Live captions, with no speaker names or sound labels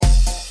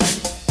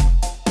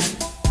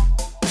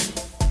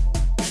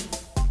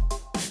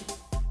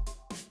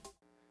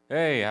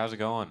Hey, how's it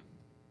going?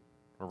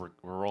 We're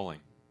rolling.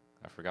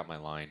 I forgot my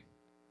line.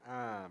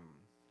 Um,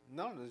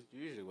 no, that's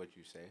usually what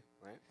you say,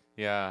 right?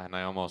 Yeah, and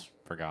I almost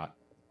forgot.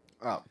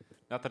 Oh,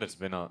 Not that it's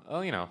been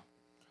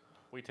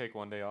we take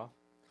one day off,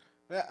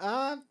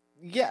 uh,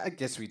 yeah, I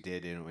guess we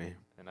did, didn't we?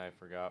 and I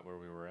forgot where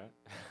we were at.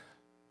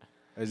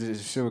 Is it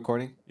still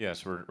recording?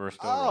 Yes, we're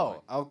still rolling.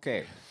 Oh,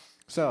 okay.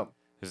 So,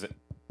 Is it?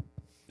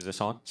 Is this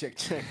on? check.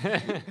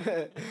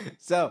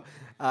 So,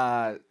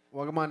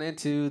 welcome on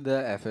into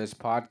the FS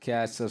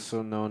podcast,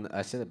 also known.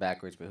 I said it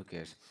backwards, but who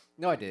cares?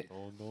 No, I did.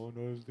 Oh no,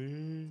 no,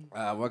 the.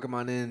 Welcome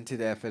on into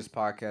the FS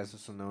podcast,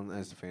 also known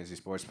as the Fantasy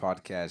Sports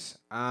Podcast.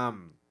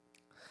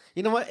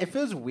 You know what? It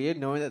feels weird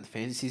knowing that the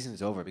fantasy season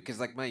is over because,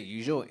 like, my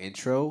usual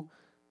intro,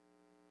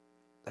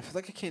 I feel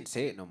like I can't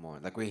say it no more.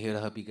 Like, we're here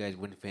to help you guys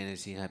win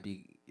fantasy and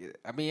happy.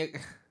 I mean,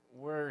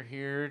 We're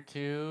here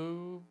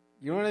to.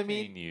 you know what I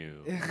mean?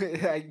 You.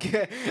 I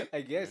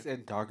guess,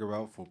 and talk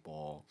about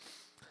football.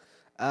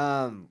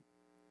 Um.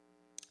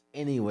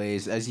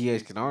 Anyways, as you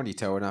guys can already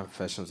tell, we're not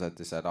professionals at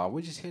this at all.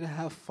 We're just here to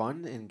have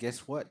fun and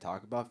guess what?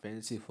 Talk about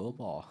fantasy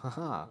football.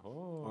 Haha.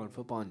 Oh. On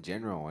football in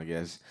general, I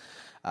guess.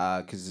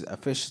 Because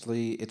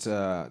officially, it's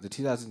the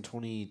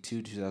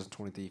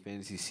 2022-2023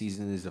 fantasy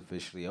season is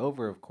officially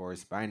over, of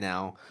course, by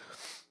now.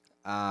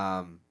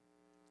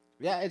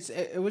 Yeah,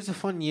 it was a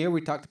fun year. We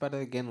talked about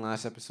it again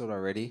last episode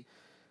already.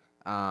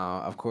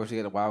 Of course, we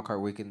got a wild card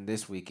weekend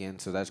this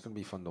weekend, so that's gonna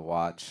be fun to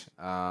watch.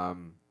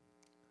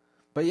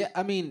 But yeah,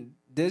 I mean,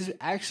 there's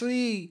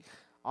actually,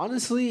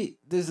 honestly,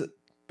 there's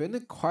been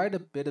quite a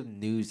bit of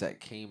news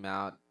that came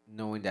out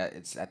knowing that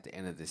it's at the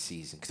end of the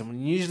season. Because when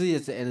usually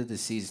it's the end of the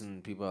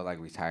season, people are like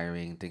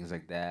retiring, things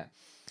like that.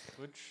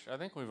 Which I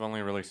think we've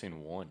only really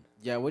seen one.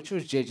 Yeah, which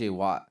was J.J.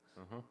 Watt.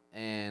 Uh-huh.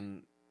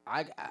 And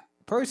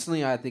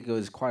personally, I think it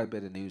was quite a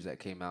bit of news that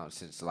came out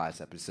since the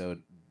last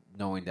episode,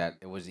 knowing that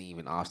it wasn't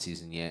even off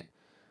season yet.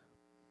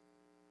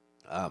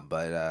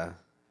 But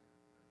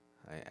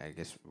I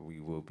guess we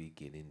will be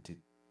getting to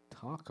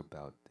talk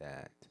about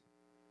that.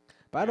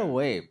 By the Yeah.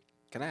 way,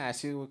 can I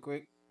ask you real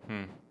quick?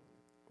 Hmm.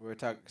 We were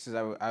talking since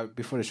I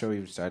before the show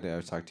even started. I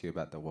was talking to you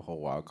about the whole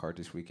wild card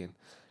this weekend.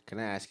 Can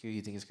I ask you?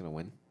 You think it's gonna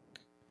win?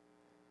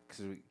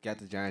 Because we got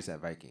the Giants at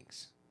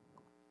Vikings.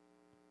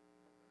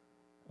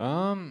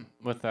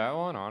 With that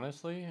one,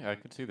 honestly, I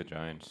could see the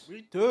Giants,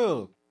 Me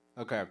too.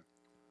 Okay.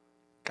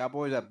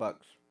 Cowboys at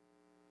Bucks.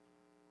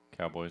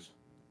 Cowboys.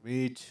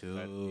 Me That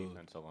too.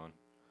 defense alone,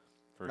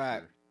 for Right.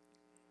 sure.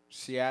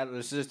 Seattle.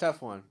 This is a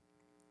tough one.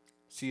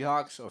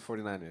 Seahawks or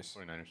 49ers?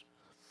 49ers.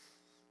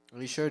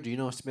 Are you sure? Do you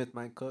know Smith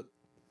might cook?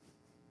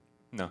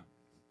 No.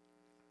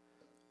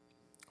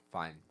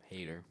 Fine.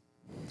 Hater.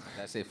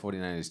 I say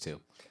 49ers too.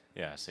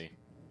 Yeah, see.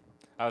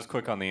 I was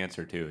quick on the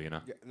answer too, you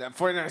know. Yeah,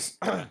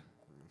 49ers.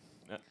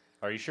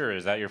 Are you sure?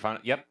 Is that your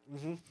final? Yep.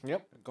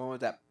 Yep. Going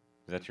with that.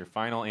 Is that your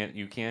final? And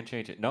you can't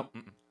change it. Nope.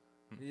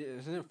 Yeah,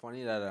 isn't it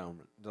funny that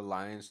the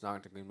Lions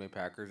knocked the Green Bay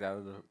Packers out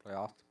of the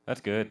playoffs?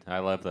 That's good. I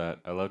love that.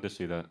 I love to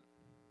see that.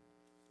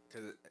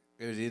 Because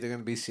it was either going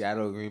to be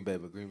Seattle or Green Bay,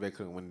 but Green Bay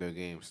couldn't win their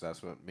game, so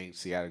that's what made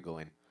Seattle go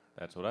in.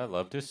 That's what I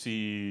love to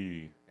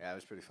see. Yeah, it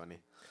was pretty funny.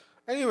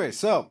 Anyway,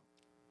 so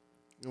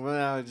you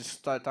want to just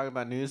start talking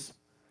about news?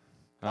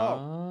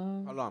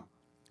 Hold on.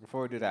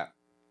 Before we do that,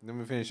 let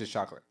me finish this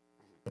chocolate.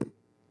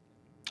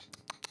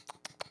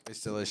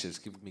 It's delicious.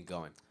 Keep me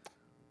going.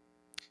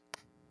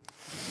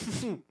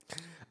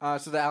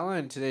 So the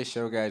outline of today's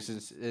show, guys,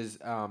 is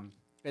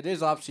it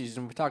is off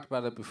season. We talked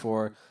about it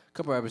before, a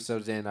couple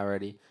episodes in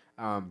already.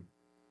 And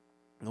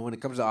when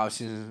it comes to off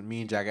season,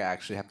 me and Jagga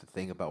actually have to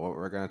think about what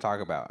we're going to talk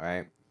about,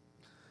 right?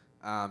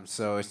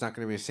 So it's not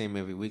going to be the same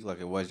every week like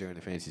it was during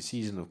the fantasy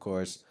season, of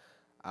course.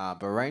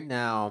 But right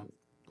now,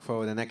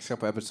 for the next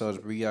couple episodes,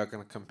 we are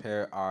going to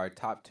compare our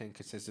top 10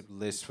 consistent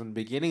lists from the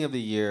beginning of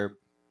the year.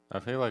 I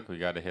feel like we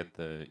got to hit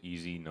the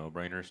easy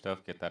no-brainer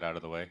stuff. Get that out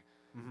of the way.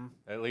 Mm-hmm.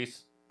 At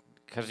least,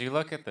 because you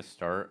look at the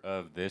start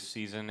of this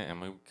season,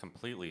 and we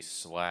completely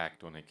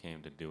slacked when it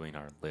came to doing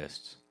our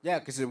lists. Yeah,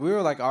 because we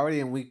were like already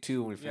in week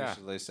 2 when we finished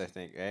Yeah. the list, I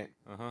think, right?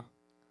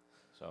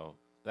 So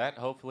that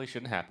hopefully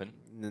shouldn't happen.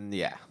 And then,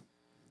 yeah.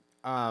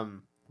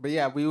 But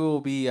yeah, we will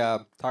be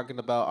talking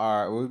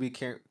about we'll be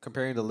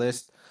comparing the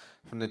list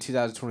from the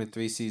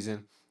 2023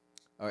 season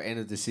or end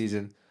of the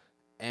season,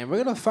 and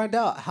we're gonna find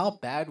out how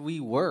bad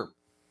we were.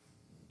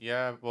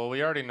 Yeah, well,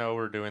 we already know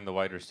we're doing the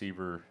wide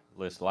receiver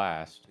list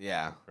last.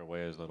 Yeah, For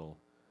Weah's little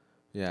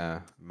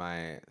yeah,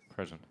 my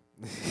present.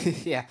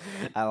 yeah,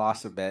 I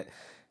lost a bet.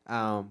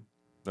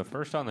 The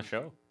first on the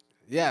show.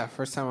 Yeah,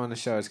 first time on the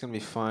show. It's gonna be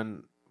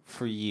fun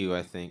for you,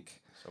 I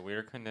think. So we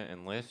are going to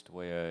enlist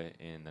Weah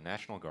in the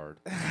National Guard.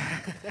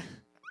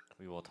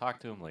 We will talk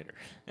to him later.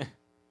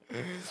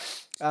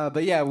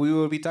 But yeah,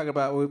 we'll be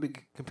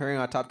comparing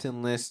our top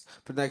 10 list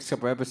for the next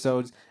couple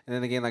episodes, and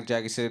then again, like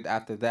Jackie said,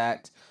 after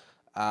that,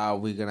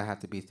 we're gonna have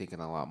to be thinking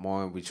a lot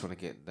more. We just want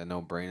to get the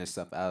no-brainer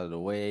stuff out of the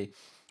way,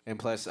 and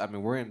plus, I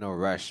mean, we're in no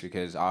rush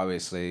because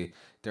obviously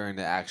during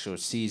the actual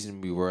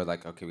season, we were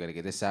like, okay, we gotta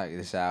get this out,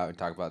 and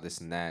talk about this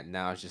and that.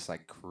 Now it's just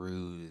like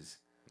cruise.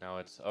 Now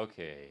it's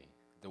okay.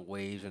 The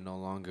waves are no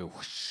longer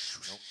whoosh,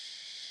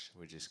 whoosh.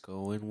 We're just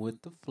going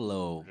with the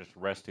flow. We're just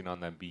resting on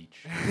that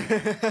beach.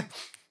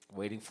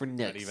 Waiting for Not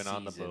next even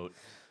on the season.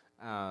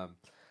 boat.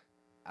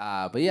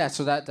 But yeah,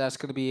 so that's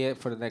gonna be it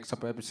for the next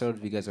couple episodes.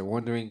 If you guys are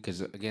wondering,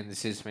 because again,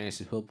 this is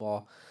fantasy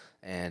football,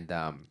 and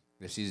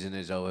the season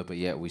is over, but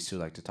yet we still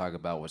like to talk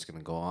about what's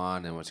gonna go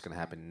on and what's gonna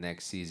happen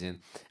next season,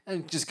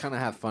 and just kind of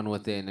have fun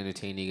with it and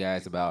entertain you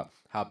guys about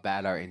how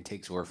bad our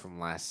intakes were from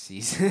last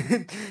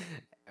season,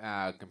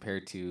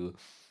 compared to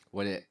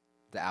what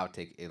the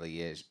outtake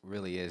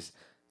really is.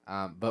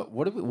 But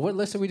what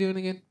list are we doing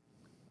again?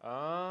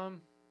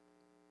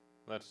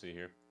 Let's see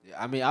here.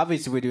 I mean,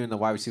 obviously we're doing the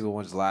wide receiver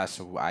ones last,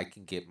 so I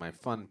can get my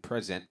fun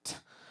present.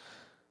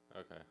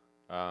 Okay.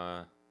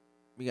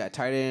 We got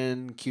tight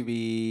end,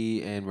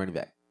 QB, and running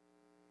back.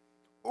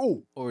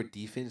 Oh, or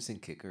defense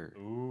and kicker.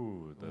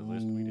 Ooh, the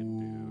list we didn't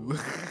do.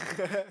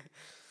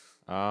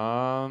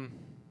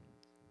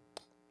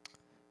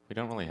 We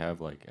don't really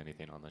have like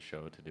anything on the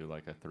show to do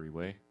like a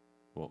 3-way.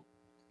 Well,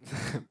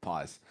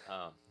 pause.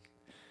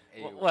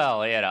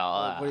 Well, you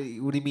know. What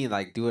do you mean?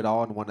 Like do it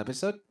all in one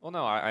episode? Well,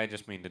 no, I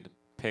just mean to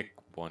pick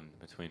one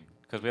between,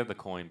 because we have the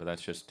coin, but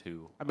that's just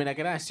two. I mean, I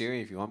can ask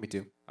Siri if you want me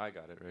to. I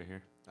got it right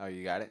here. Oh,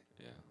 you got it?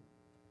 Yeah,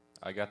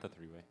 I got the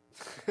 3-way.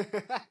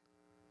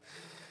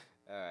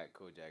 All right,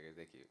 cool, Jagger.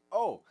 Thank you.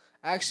 Oh,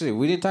 actually,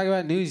 we didn't talk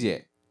about news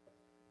yet.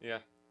 Yeah,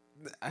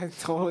 I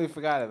totally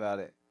forgot about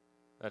it.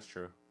 that's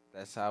true.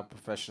 That's how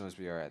professionals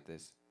we are at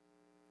this.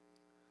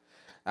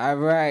 All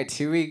right,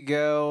 here we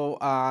go.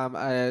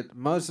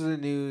 Most of the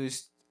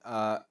news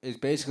is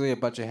basically a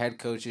bunch of head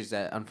coaches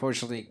that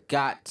unfortunately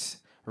got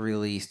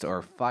released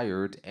or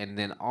fired, and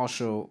then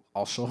also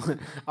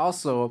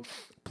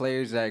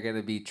players that are going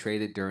to be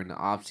traded during the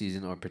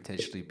offseason or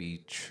potentially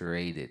be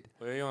traded.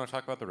 Well, you want to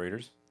talk about the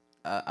Raiders?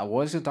 I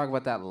was going to talk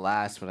about that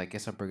last, but I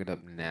guess I'll bring it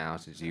up now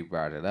since you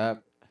brought it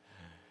up.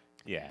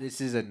 Yeah.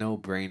 This is a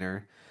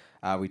no-brainer.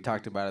 We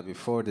talked about it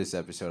before this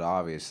episode,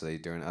 obviously,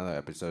 during other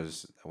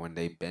episodes when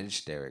they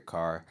benched Derek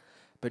Carr.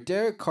 But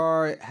Derek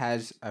Carr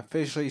has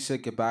officially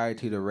said goodbye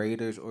to the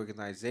Raiders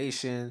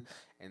organization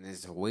and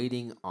is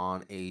waiting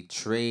on a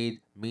trade,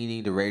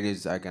 meaning the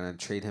Raiders are going to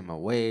trade him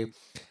away.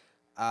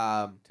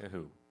 To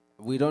who?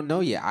 We don't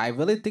know yet. I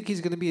really think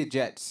he's going to be a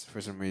Jets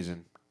for some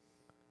reason.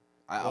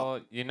 Well,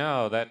 you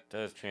know, that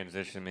does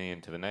transition me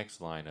into the next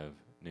line of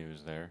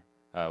news there.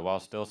 While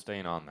still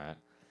staying on that,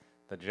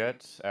 the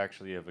Jets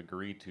actually have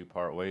agreed to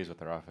part ways with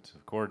their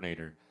offensive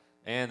coordinator,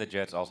 and the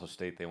Jets also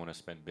state they want to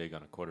spend big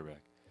on a quarterback.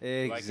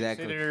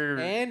 Exactly.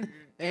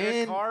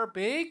 And Carr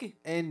big?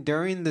 And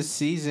during the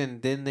season,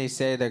 didn't they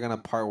say they're going to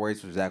part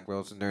ways with Zach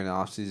Wilson during the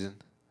offseason?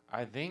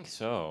 I think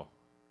so.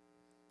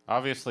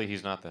 Obviously,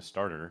 he's not the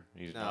starter.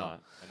 He's No.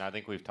 not. And I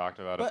think we've talked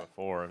about it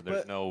before.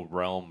 There's no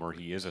realm where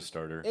he is a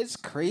starter. It's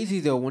crazy,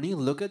 though, when you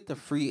look at the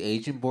free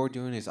agent board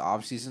during his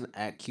offseason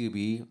at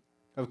QB.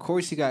 Of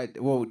course, he got...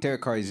 Well,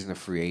 Derek Carr isn't a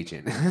free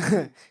agent.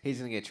 He's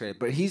going to get traded.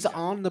 But he's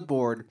on the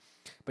board.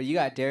 But you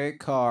got Derek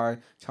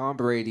Carr, Tom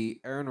Brady,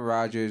 Aaron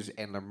Rodgers,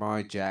 and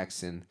Lamar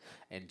Jackson,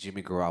 and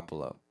Jimmy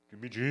Garoppolo.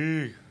 Jimmy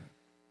G.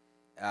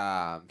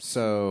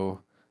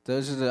 So...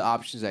 Those are the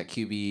options that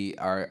QB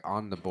are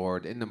on the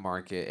board in the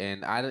market,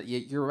 and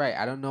you're right.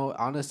 I don't know,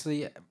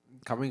 honestly.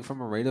 Coming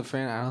from a Raider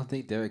fan, I don't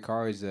think Derek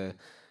Carr is a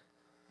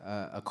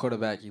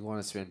quarterback you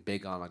want to spend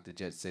big on, like the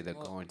Jets say they're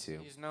going to.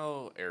 He's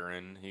no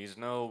Aaron. He's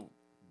no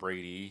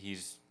Brady.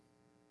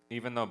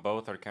 Even though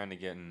both are kind of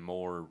getting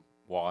more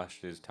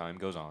washed as time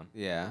goes on.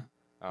 Yeah,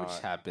 which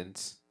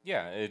happens.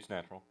 Yeah, it's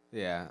natural.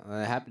 Yeah,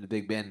 it happened to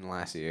Big Ben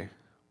last year.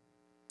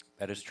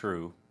 That is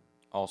true.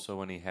 Also,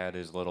 when he had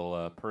his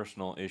little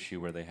personal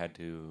issue where they had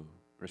to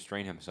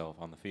restrain himself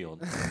on the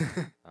field.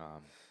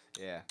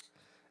 Yeah.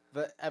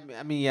 But,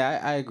 I mean,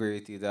 yeah, I agree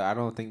with you, though. I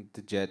don't think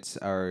the Jets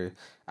are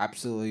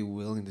absolutely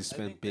willing to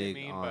spend big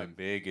on... by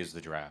big is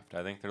the draft.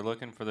 I think they're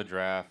looking for the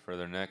draft for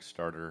their next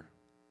starter.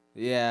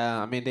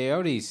 Yeah, I mean, they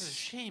already... It's a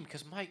shame,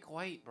 because Mike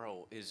White,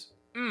 bro, is...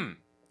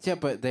 Yeah,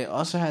 but they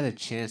also had a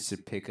chance to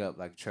pick up,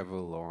 like, Trevor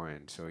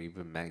Lawrence or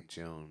even Mac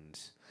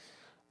Jones.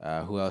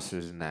 Who else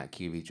was in that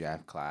QB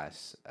draft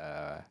class?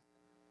 There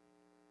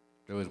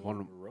was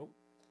one.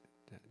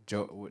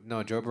 Joe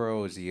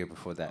Burrow was the year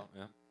before that. Oh,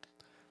 yeah.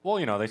 Well,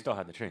 you know, they still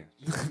had the chance.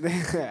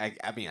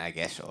 I mean, I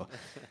guess so.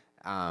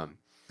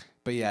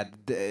 But yeah,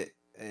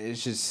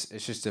 it's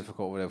just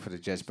difficult for the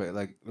Jets. But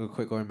like, real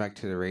quick, going back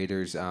to the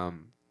Raiders,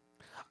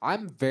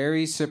 I'm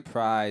very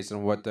surprised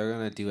on what they're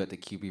gonna do at the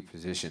QB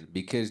position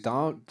because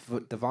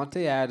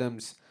Devontae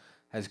Adams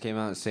has came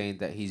out saying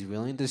that he's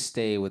willing to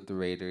stay with the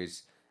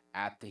Raiders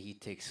after he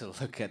takes a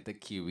look at the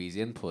QB's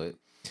input.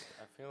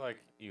 I feel like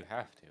you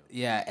have to.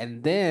 Yeah,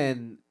 and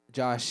then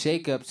Josh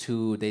Jacobs,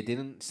 who they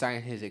didn't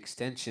sign his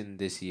extension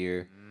this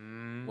year,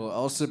 will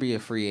also be a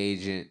free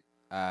agent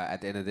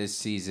at the end of this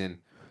season.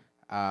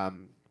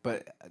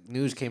 But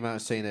news came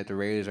out saying that the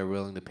Raiders are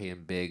willing to pay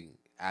him big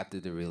after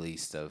the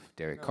release of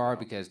Derek Carr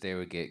because they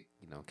would get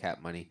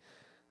cap money,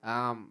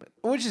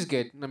 which is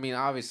good. I mean,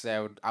 obviously,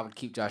 I would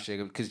keep Josh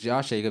Jacobs because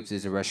Josh Jacobs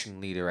is a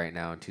rushing leader right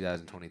now in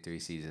 2023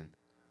 season.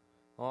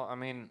 Well, I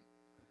mean,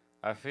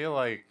 I feel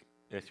like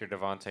if you're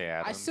Devontae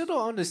Adams, I still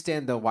don't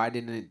understand though why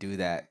didn't it do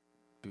that.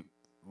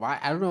 Why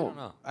I don't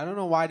know. I don't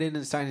know why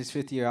didn't it sign his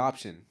 5th-year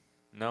option.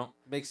 No,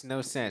 makes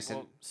no sense.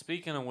 Well,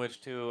 speaking of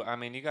which, too, I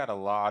mean, you got a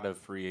lot of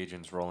free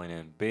agents rolling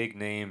in, big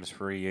names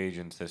free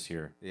agents this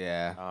year.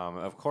 Yeah.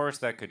 Of course,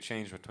 that could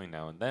change between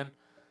now and then.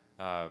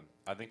 I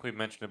think we've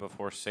mentioned it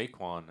before.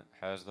 Saquon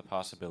has the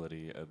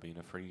possibility of being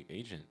a free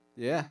agent.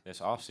 Yeah.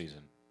 This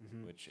offseason,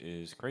 which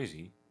is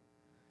crazy.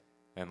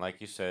 And like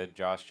you said,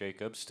 Josh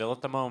Jacobs, still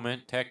at the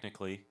moment,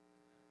 technically,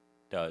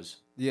 does.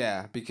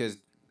 Yeah, because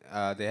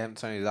they haven't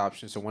signed his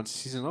option. So once the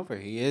season's over,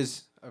 he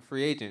is a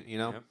free agent, you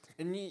know? Yep.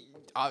 And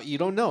you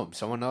don't know him.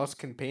 Someone else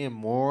can pay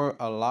him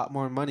a lot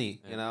more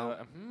money, you know?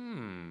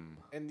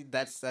 And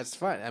that's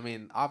fine. I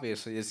mean,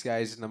 obviously, this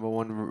guy's the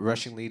 #1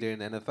 rushing leader in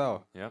the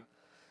NFL. Yep.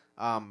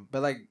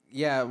 But like,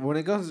 yeah, when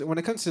it comes to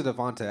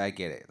Devontae, I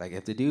get it. Like,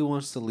 if the dude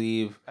wants to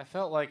leave, I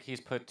felt like he's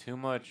put too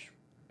much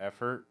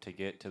effort to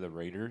get to the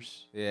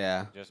Raiders.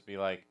 Yeah. Just be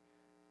like,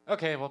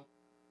 okay, well,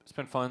 it's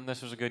been fun.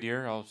 This was a good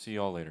year. I'll see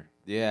you all later.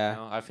 Yeah. You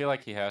know, I feel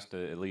like he has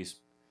to at least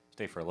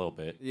stay for a little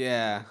bit.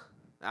 Yeah.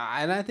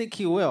 And I think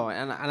he will,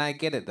 and I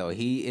get it though.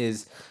 He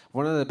is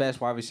one of the best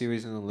wide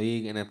receivers in the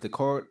league, and if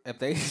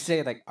they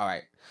say like, all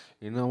right,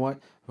 you know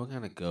what, we're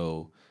gonna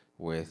go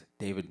with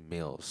David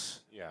Mills.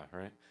 Yeah,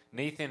 right.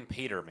 Nathan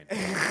Peterman.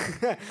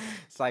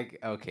 It's like,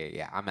 okay,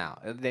 yeah, I'm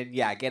out. And then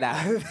yeah, get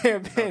out of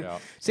there, man. No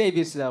Save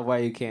yourself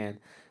while you can.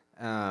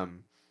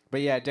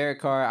 But yeah, Derek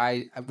Carr,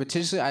 I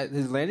potentially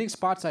his landing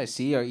spots I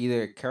see are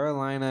either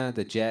Carolina,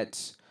 the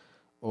Jets,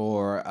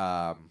 or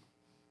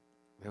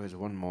there was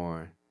one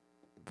more.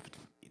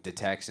 The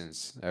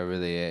Texans are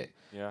really it.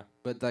 Yeah.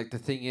 But like the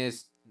thing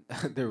is,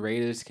 the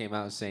Raiders came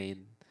out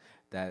saying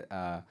that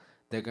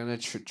they're gonna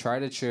try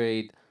to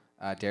trade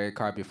Derek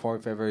Carr before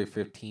February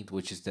 15th,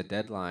 which is the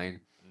deadline.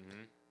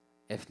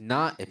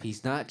 Mm-hmm. If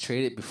he's not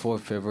traded before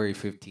February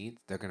 15th,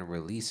 they're gonna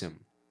release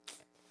him.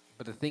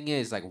 But the thing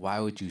is, like,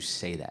 why would you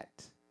say that?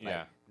 Yeah.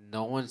 Like,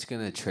 no one's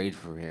gonna trade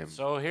for him.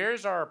 So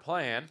here's our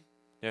plan.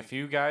 If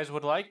you guys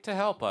would like to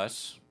help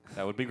us,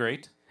 that would be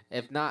great.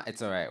 If not,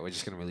 it's all right. We're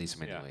just gonna release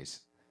him anyways.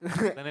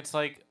 Then it's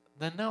like,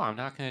 then no, I'm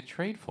not going to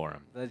trade for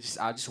him.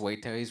 I'll just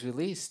wait till he's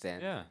released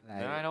then. Yeah.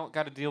 Then I don't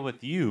got to deal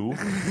with you.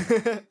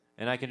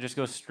 And I can just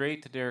go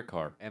straight to Derek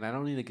Carr. And I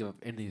don't need to give up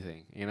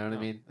anything. You know what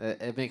I mean?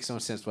 It makes no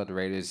sense why the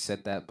Raiders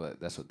said that, but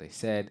that's what they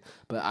said.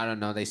 But I don't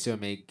know. They still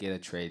may get a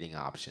trading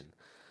option.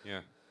 Yeah.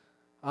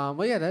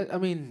 But yeah,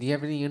 do you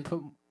have any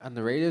input on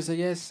the Raiders, I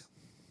guess?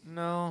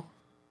 No.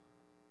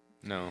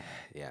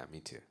 Yeah,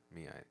 me too.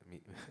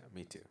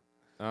 Me too.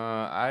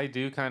 I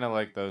do kind of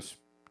like those.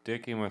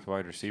 Sticking with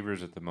wide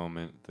receivers at the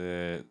moment,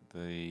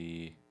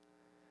 the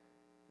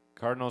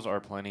Cardinals are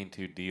planning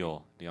to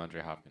deal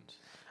DeAndre Hopkins.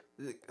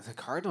 The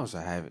Cardinals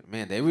are having,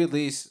 man, they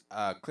released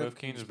Cliff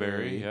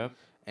Kingsbury, yep.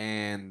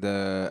 And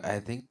I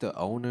think the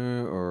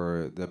owner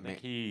or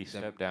he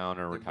stepped down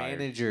or retired.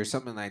 The manager or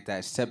something like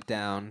that stepped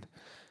down.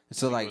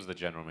 So like was the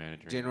general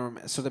manager.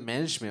 So the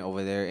management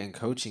over there and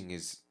coaching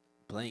is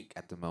blank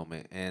at the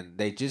moment, and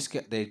they just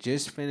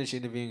finished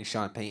interviewing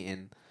Sean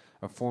Payton,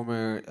 a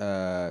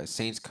former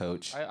Saints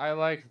coach. I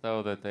like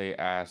though that they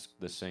asked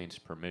the Saints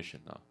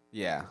permission though.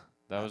 Yeah,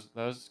 that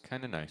was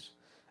kind of nice.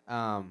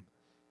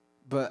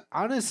 But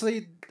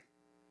honestly,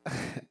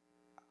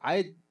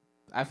 I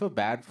feel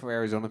bad for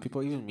Arizona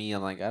people. Even me,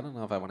 I'm like, I don't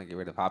know if I want to get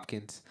rid of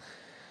Hopkins.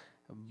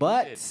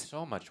 But you did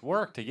so much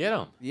work to get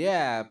him.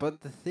 Yeah, but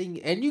the thing,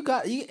 and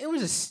it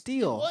was a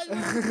steal. What?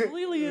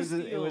 Completely a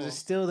steal. It was a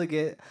steal to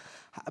get.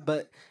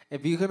 But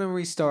if you're gonna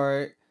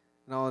restart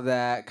and all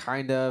that,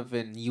 kind of,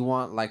 and you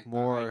want like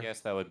more, I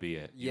guess that would be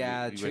it.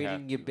 Yeah,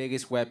 trading your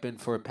biggest weapon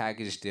for a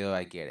package deal,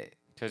 I get it.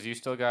 Because you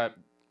still got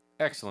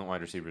excellent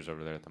wide receivers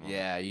over there at the moment.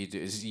 Yeah, you do.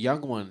 It's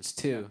young ones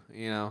too,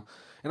 you know.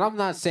 And I'm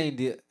not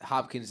saying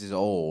Hopkins is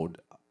old.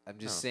 I'm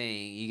just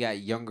saying you got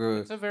younger.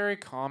 It's a very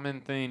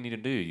common thing to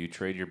do. You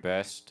trade your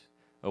best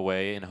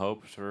away in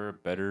hopes for a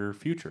better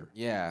future.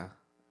 Yeah,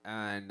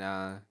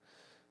 and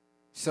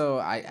so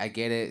I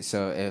get it.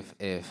 So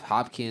if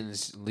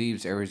Hopkins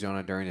leaves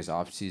Arizona during his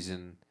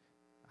offseason,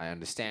 I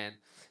understand.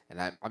 And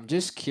I'm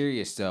just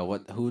curious though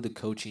who the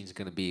coaching is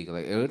gonna be.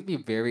 Like, it would be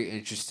very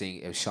interesting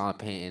if Sean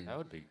Payton that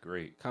would be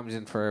great comes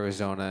in for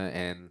Arizona,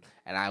 and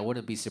I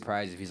wouldn't be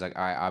surprised if he's like,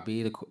 all right, I'll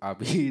be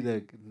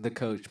the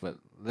coach, but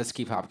let's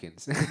keep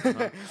Hopkins.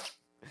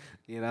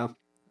 You know.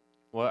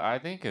 What I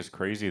think is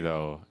crazy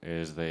though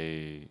is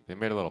they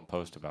made a little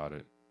post about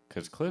it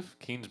because Cliff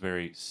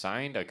Kingsbury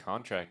signed a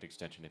contract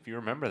extension. If you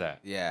remember that.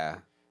 Yeah.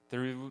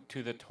 Through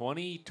to the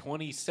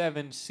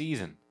 2027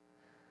 season.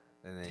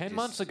 10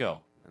 months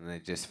ago. And they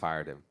just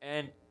fired him.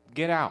 And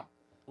get out.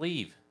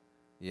 Leave.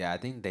 Yeah, I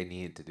think they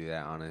needed to do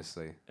that,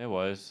 honestly. It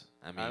was.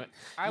 I mean,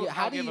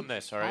 I'll give him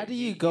this, all right? How do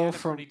you go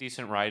from... a pretty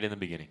decent ride in the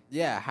beginning.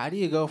 Yeah, how do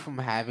you go from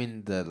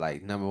having the,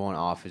 like,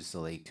 #1 offense in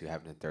the league to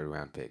having a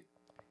third-round pick?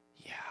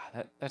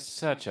 Yeah, that's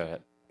such a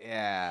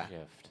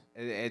shift.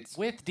 It's...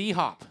 With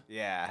D-Hop.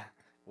 Yeah,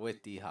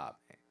 with D-Hop.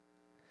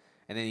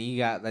 And then you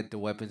got, like, the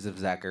weapons of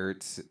Zach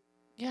Ertz.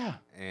 Yeah.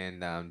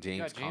 And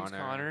James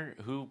Conner,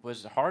 who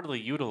was hardly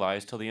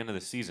utilized till the end of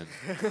the season.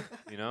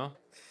 You know?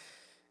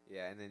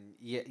 Yeah, and then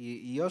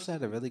you also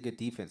had a really good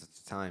defense at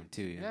the time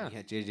too. Yeah. You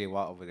had J.J.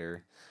 Watt over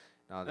there.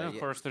 And of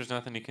course, there's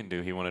nothing he can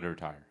do. He wanted to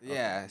retire.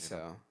 Yeah,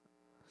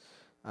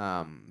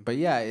 but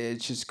yeah,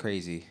 it's just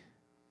crazy.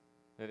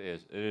 It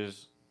is. It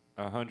is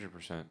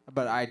 100%.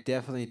 But I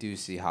definitely do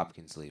see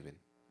Hopkins leaving.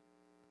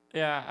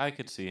 Yeah, I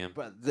could see him.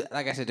 But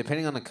like I said,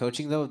 depending on the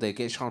coaching though, if they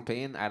get Sean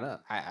Payton, I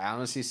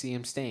honestly see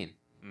him staying.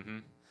 Mm-hmm.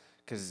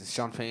 Because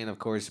Sean Payton, of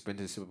course, been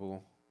to the Super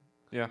Bowl.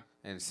 Yeah.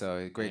 And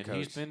so, great coach.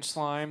 He's been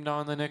slimed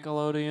on the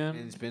Nickelodeon.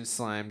 And he's been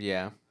slimed,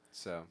 yeah.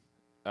 So,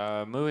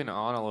 moving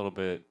on a little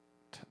bit,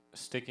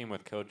 sticking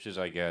with coaches,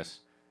 I guess.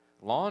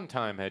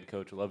 Longtime head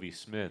coach Lovie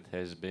Smith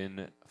has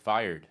been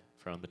fired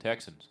from the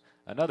Texans.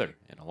 Another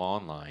in a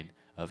long line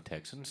of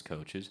Texans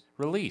coaches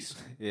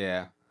released.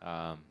 Yeah.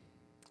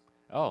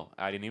 Oh,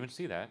 I didn't even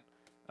see that.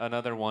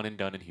 Another one and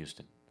done in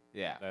Houston.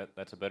 Yeah.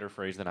 That's a better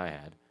phrase than I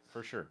had,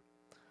 for sure.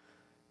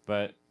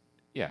 But,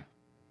 yeah.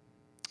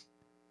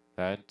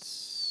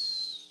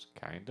 That's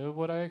kind of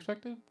what I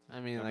expected. I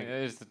mean,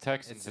 it's the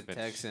Texans it's have the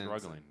been Texans,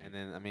 struggling.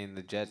 And then,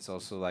 the Jets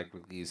also,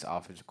 released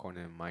offensive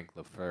coordinator Mike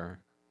LaFleur.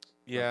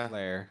 Yeah.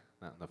 LaFleur,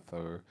 not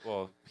LaFleur.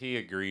 Well, he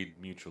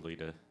agreed mutually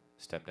to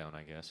step down,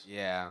 I guess.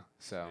 Yeah,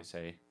 so. They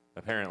say.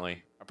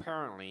 Apparently.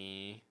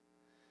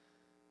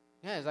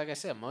 Yeah, it's like I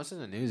said, most of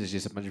the news is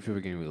just a bunch of people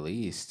getting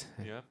released.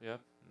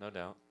 Yep, no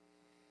doubt.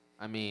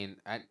 I mean,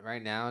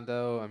 right now,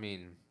 though,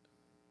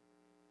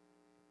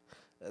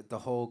 the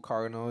whole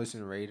Cardinals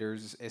and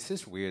Raiders, it's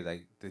just weird.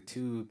 Like, the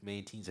two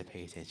main teams I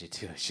pay attention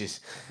to, it's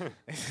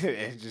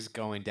just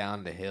going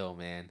down the hill,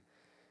 man.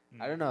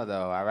 I don't know,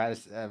 though.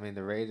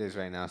 The Raiders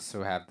right now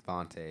still have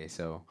Devontae,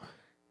 so.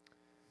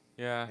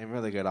 Yeah. And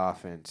really good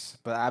offense.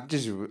 But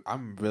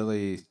I'm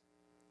really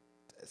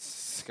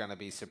gonna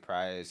be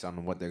surprised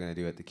on what they're gonna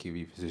do at the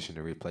QB position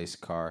to replace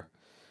Carr.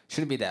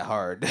 Shouldn't be that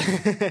hard.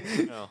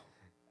 No.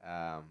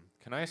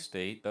 Can I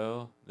state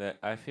though that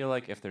I feel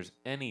like if there's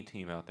any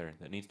team out there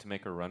that needs to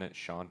make a run at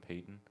Sean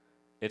Payton,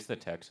 it's the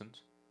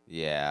Texans.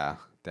 Yeah,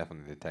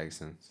 definitely the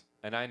Texans.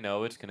 And I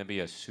know it's gonna be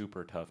a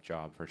super tough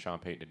job for Sean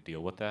Payton to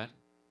deal with that.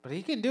 But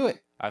he can do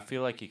it. I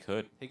feel like he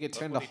could. He could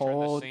turn the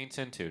whole Saints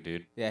into,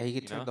 dude. Yeah, he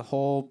could turn the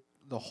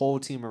whole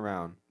team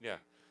around. Yeah.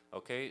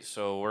 Okay,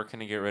 so we're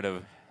gonna get rid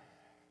of.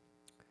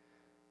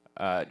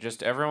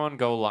 Just everyone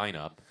go line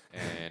up,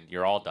 and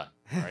you're all done.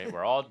 All right,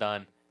 we're all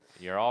done.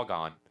 You're all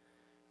gone.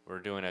 We're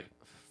doing a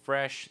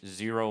fresh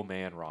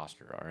 0-man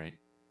roster. All right,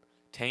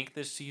 tank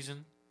this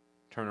season,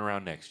 turn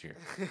around next year.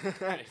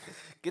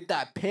 Get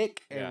that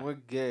pick, and we're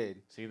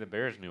good. See, the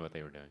Bears knew what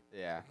they were doing.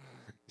 Yeah,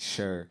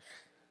 sure.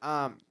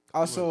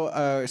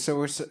 Also,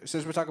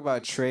 since we're talking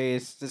about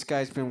trades, this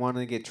guy's been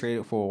wanting to get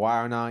traded for a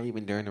while now,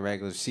 even during the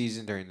regular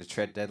season, during the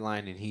trade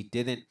deadline, and he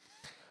didn't.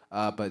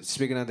 But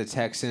speaking of the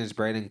Texans,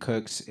 Brandon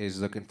Cooks is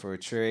looking for a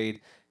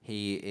trade.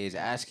 He is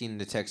asking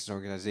the Texans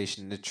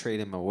organization to trade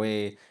him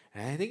away.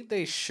 And I think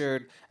they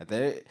should.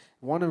 They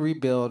want to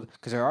rebuild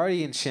because they're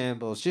already in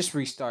shambles. Just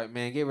restart,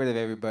 man. Get rid of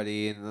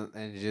everybody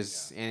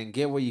and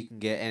get what you can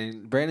get.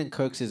 And Brandon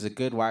Cooks is a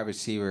good wide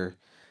receiver,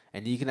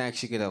 and you can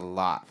actually get a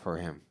lot for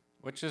him.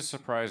 Which is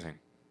surprising.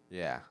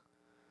 Yeah.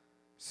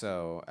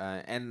 So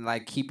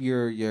and keep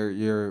your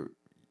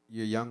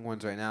young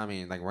ones right now.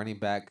 Running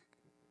back.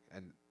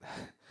 And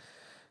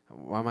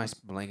why am I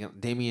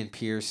blanking? Dameon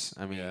Pierce.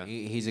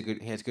 He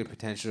has good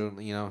potential.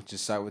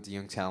 Just start with the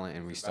young talent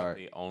and restart.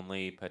 The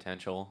only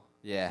potential.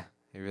 Yeah,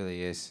 it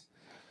really is.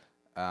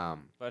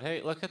 But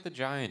hey, look at the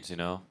Giants.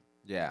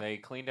 Yeah. They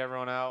cleaned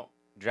everyone out,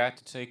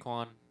 drafted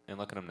Saquon, and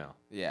look at them now.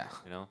 Yeah.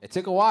 You know. It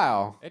took a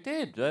while. It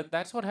did.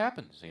 That's what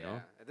happens. You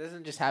know. It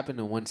doesn't just happen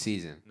in one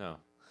season. No.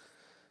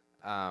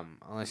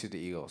 Unless you're the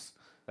Eagles.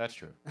 That's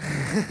true.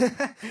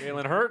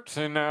 Jalen Hurts,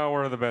 and now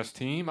we're the best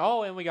team.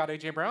 Oh, and we got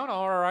A.J. Brown.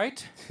 All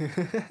right.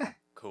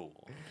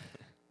 Cool.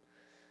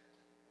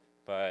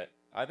 But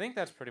I think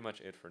that's pretty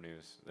much it for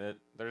news.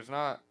 There's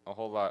not a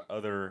whole lot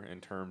other in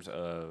terms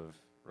of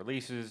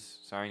releases,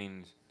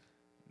 signings,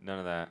 none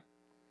of that.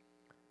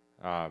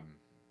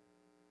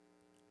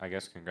 I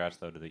guess congrats,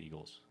 though, to the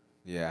Eagles.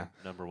 Yeah.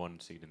 Number 1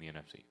 seed in the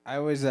NFC. I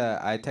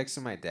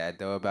texted my dad,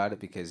 though, about it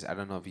because I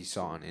don't know if you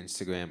saw on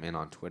Instagram and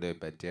on Twitter,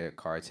 but Derek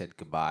Carr said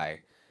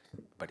goodbye.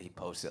 But he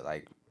posted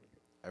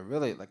a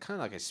really kind of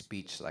like a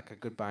speech, like a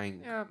goodbye.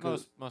 Yeah,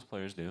 most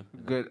players do.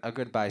 A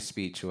goodbye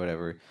speech or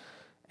whatever.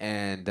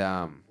 And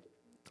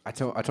I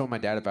told my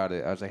dad about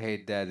it. I was like, "Hey,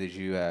 Dad, did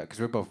you?" Because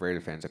we're both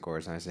Raider fans, of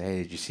course. And I said,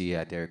 "Hey, did you see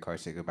Derek Carr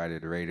say goodbye to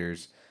the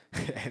Raiders?"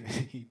 And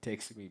he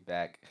texted me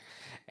back,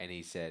 and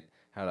he said,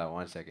 "Hold on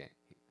 1 second."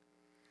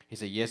 He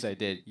said, "Yes, I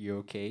did. You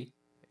okay?"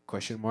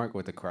 Question mark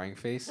with a crying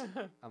face.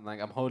 I'm like,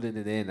 I'm holding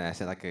it in. And I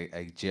said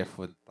a GIF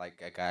with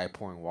a guy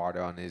pouring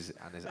water on his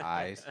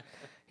eyes.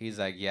 He's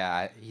like,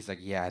 yeah.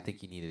 I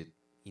think you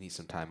need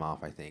some time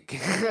off. I think.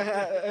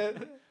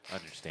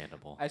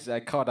 Understandable. I said I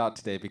called out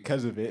today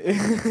because of it.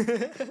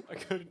 I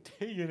couldn't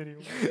take it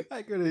anymore.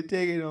 I couldn't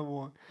take it no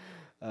more.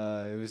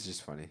 It was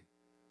just funny.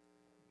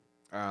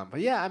 But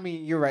yeah, I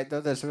mean, you're right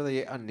though. There's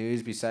really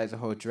news besides the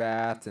whole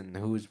draft and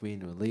who's being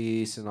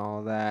released and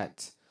all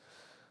that.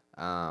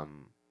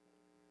 Um,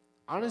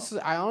 honestly,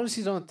 I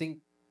honestly don't think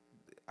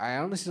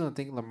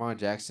Lamar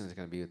Jackson is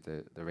gonna be with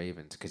the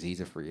Ravens because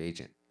he's a free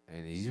agent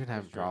and he's been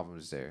having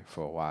problems there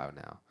for a while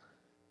now.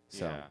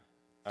 So Yeah.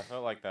 I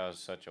felt like that was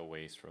such a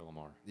waste for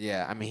Lamar.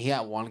 yeah, I mean, he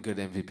had one good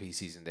MVP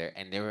season there,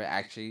 and they were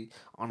actually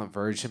on the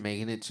verge of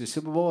making it to the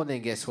Super Bowl. And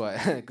then guess what?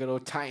 Good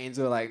old Titans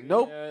were like,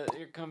 nope.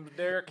 Here comes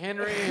Derrick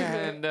Henry,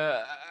 and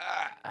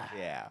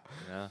Yeah.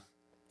 yeah.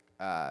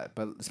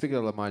 But speaking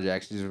of Lamar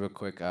Jackson, just real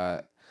quick,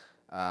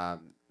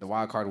 the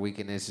wild card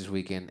weekend is this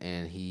weekend,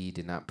 and he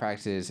did not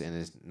practice and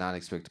is not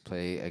expected to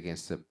play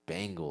against the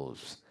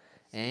Bengals.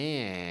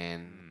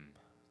 And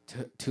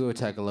Tua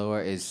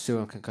Tagovailoa is still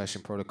in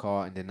concussion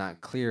protocol and did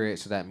not clear it,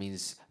 so that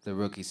means the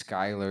rookie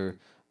Skyler,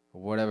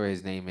 whatever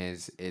his name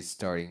is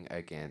starting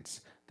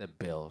against the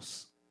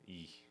Bills.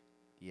 Eesh.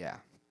 Yeah.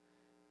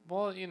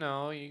 Well, you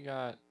know, you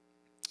got.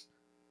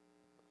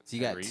 So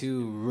you got Henry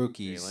two and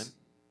rookies. Jalen.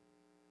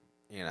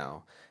 You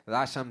know, the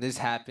last time this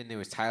happened, it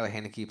was Tyler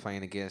Heineke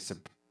playing against the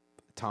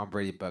Tom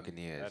Brady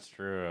Buccaneers. That's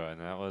true,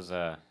 and that was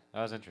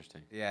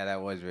interesting. Yeah,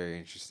 that was very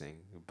interesting.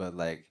 But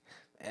like,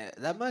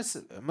 that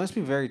must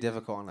be very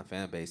difficult on the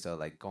fan base though.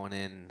 Like going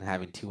in,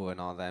 having Tua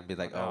and all that, and be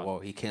like, oh, well,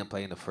 he can't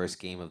play in the first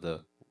game of the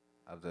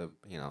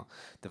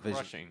division.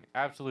 Crushing,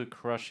 absolute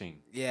crushing.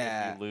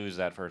 Yeah. If you lose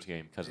that first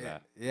game because of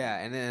that. Yeah,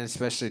 and then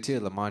especially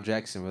too, Lamar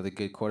Jackson, really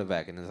good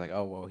quarterback, and it's like,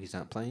 oh well, he's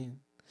not playing.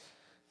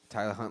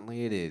 Tyler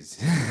Huntley, it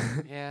is.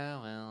 Yeah,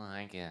 well,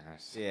 I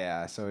guess.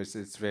 Yeah, so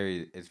it's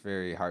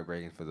very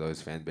heartbreaking for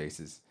those fan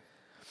bases.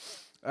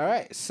 All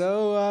right,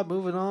 so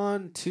moving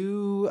on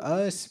to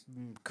us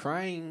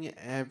crying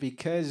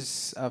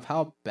because of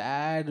how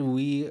bad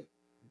we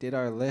did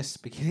our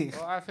list beginning.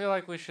 Well, I feel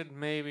like we should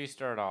maybe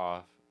start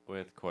off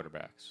with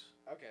quarterbacks.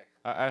 Okay.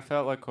 I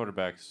felt like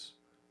quarterbacks.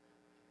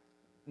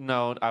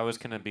 No, I was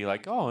gonna be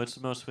like, oh, it's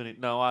the most fitting.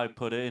 No, I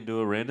put it into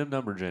a random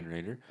number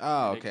generator.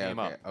 Oh, and okay, it came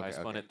okay, up. okay, I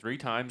spun okay. it 3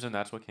 times, and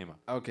that's what came up.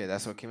 Okay,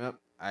 that's what came up.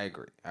 I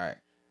agree. All right.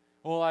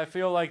 Well, I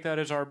feel like that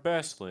is our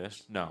best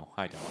list. No,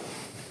 I don't.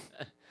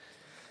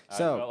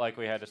 So- I felt like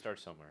we had to start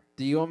somewhere.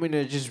 Do you want me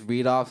to just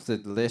read off the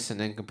list and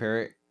then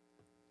compare it?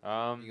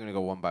 You're gonna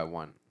go one by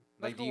one.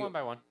 Let's go one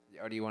by one.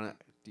 Or do you want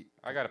to?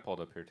 I got it pulled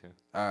up here too.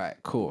 All right,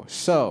 cool.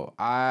 So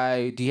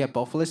do you have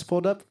both lists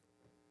pulled up?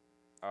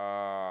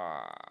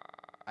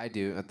 I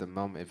do at the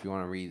moment. If you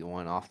want to read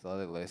one off the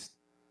other list.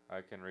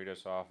 I can read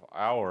us off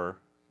our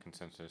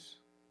consensus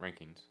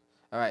rankings.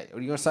 All right. Are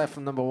you gonna start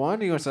from number 1?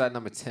 Or you gonna start at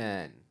number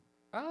 10?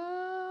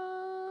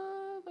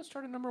 Let's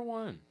start at number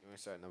 1. You gonna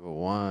start at number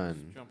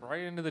 1? Jump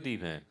right into the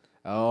deep end.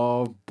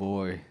 Oh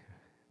boy,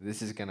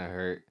 this is gonna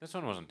hurt. This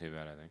one wasn't too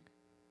bad, I think.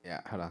 Yeah,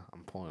 hold on.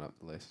 I'm pulling up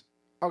the list.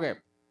 Okay,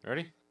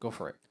 Ready? go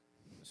for it.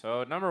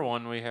 So at number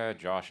 1, we had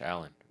Josh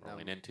Allen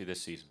rolling into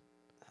this season.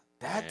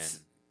 I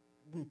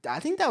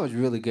think that was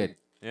really good.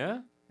 Yeah?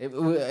 It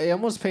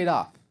almost paid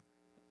off.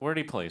 Where'd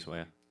he place,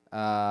 Waya?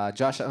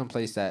 Josh Allen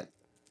placed at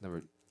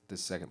the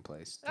second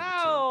place. number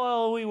Oh,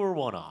 well, we were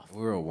one off. 2.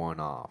 We were one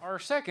off. Our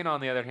second,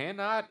 on the other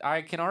hand,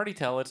 I can already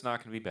tell it's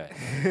not going to be bad.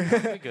 Not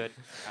gonna be good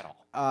at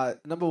all.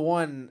 Number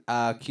 1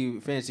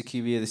 fantasy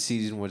QB of the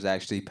season was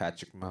actually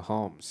Patrick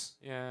Mahomes.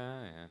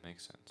 Yeah,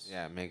 makes sense.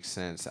 Yeah, it makes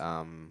sense.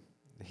 I mean,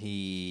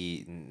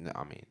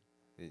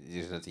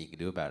 there's nothing you can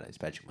do about it. It's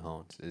Patrick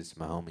Mahomes. It's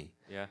Mahomie.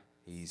 Yeah.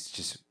 He's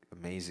just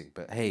amazing.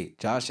 But hey,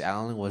 Josh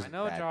Allen was. I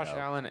know bad, Josh though.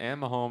 Allen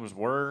and Mahomes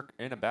were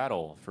in a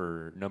battle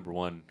for number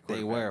 1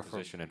 They were quarterback for-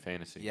 position in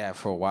fantasy. Yeah,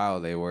 for a while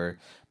they were.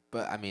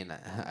 But I mean,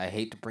 I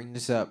hate to bring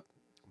this up,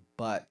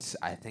 but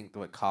I think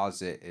what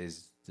caused it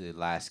is the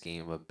last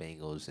game of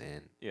Bengals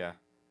and Yeah,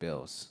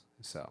 Bills.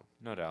 So,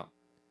 no doubt.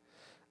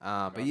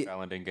 but Josh yeah,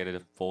 Allen didn't get it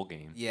a full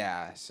game.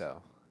 yeah.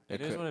 So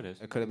It is what it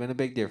is. It could have been a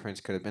big difference.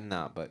 Could have been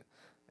not, but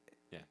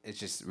Yeah. it's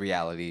just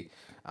reality.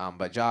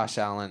 But Josh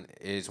Allen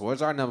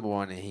was our number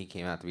 1, and he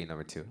came out to be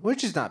number 2,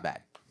 which is not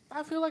bad.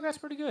 I feel like that's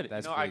pretty good.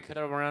 That's I pretty could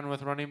have run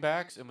with running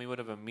backs, and we would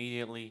have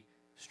immediately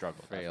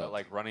struggled. I Failed. felt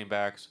like running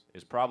backs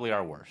is probably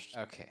our worst.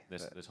 Okay,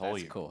 This whole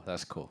that's year. cool.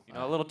 That's cool. You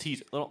know, a little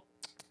tease, a little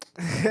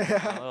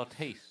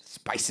taste.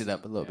 Spice it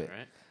up a little bit.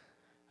 Right?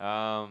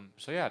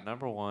 So yeah,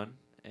 number 1,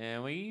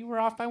 and we were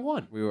off by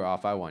 1. We were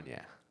off by 1.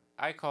 Yeah.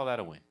 I call that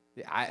a win.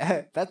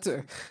 Yeah. That's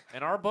a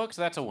In our books,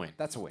 that's a win.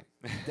 That's a win.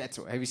 That's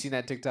a win. Have you seen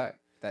that TikTok?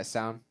 That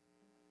sound?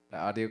 The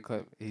audio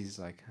clip? He's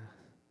like,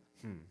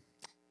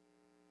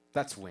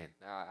 That's a win.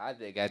 I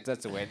think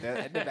that's a win.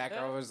 In the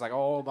background was like,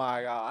 oh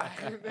my god.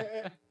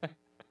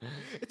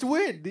 It's a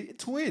win.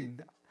 It's a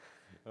win.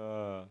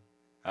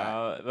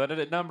 But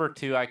at number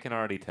 2, I can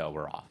already tell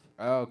we're off.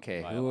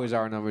 Okay. By a Who was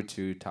our number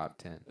 2 top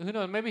 10? Who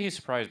knows? Maybe he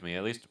surprised me.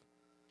 At least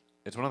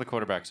it's one of the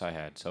quarterbacks I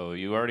had. So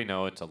you already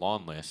know it's a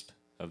long list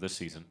of this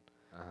season.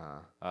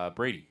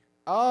 Brady.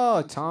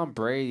 Oh, Tom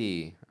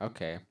Brady.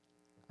 Okay.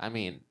 I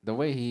mean, the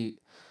way he.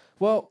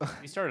 Well.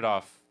 He started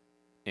off,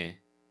 Yeah.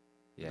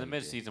 the he did.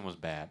 mid-season was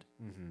bad,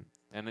 Mm-hmm.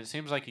 and it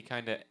seems like he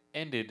kind of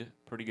ended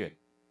pretty good.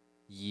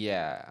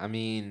 Yeah, I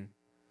mean,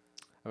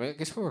 I mean, I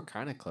guess we were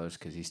kind of close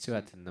because he still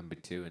had the number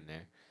 2 in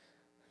there.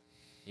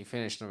 He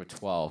finished number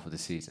 12 for the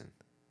season.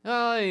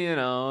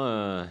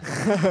 Oh,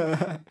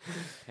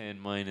 10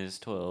 minus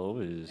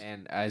 12 is...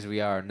 And as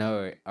we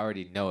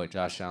already know it,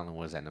 Josh Allen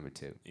was at number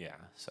 2. Yeah,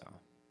 so...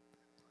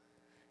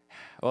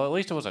 Well, at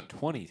least it wasn't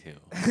 22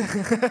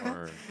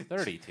 or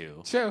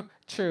 32. True.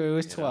 It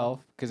was 12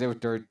 because there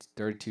were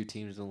 32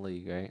 teams in the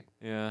league, right?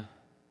 Yeah.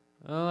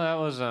 Well, that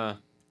was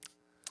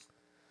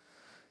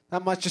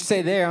not much to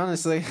say there,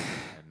 honestly.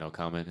 no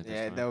comment. At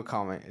this time. No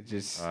comment. It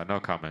just no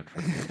comment.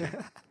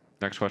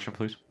 Next question,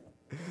 please.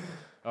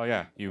 Oh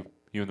yeah, you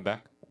in the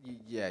back.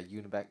 Yeah, you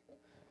in the back.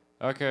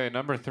 Okay,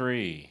 number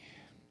 3.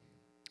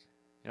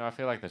 I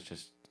feel like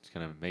it's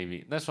gonna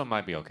this one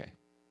might be okay.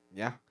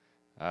 Yeah.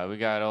 We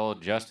got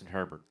old Justin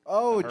Herbert.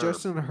 Oh,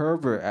 Justin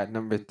Herbert at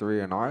number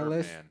 3 on our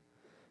list.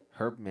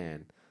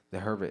 Man.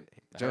 Herbert.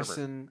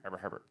 Justin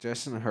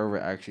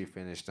Herbert actually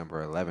finished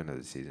number 11 of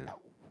the season.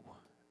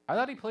 I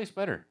thought he placed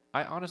better.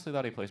 I honestly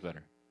thought he placed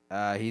better.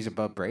 He's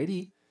above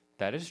Brady.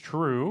 That is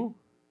true.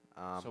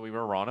 So we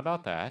were wrong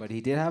about that. But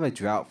he did have a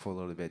drought for a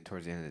little bit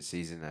towards the end of the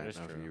season. I don't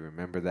know true. if you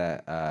remember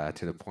that,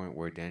 to the point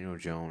where Daniel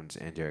Jones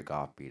and Jared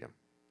Goff beat him.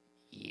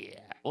 Yeah.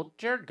 Well,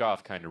 Jared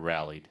Goff kind of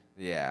rallied.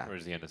 Yeah.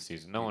 Towards the end of the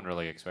season. No one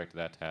really expected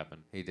that to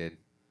happen. He did.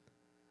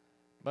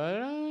 But,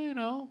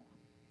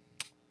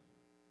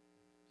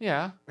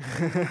 yeah.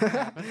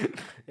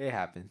 It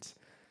happens.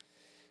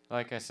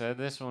 Like I said,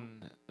 this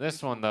one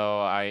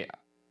though,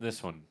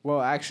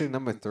 Well, actually,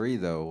 number 3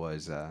 though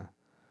was on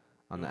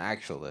the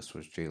actual list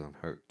was Jalen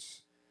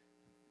Hurts.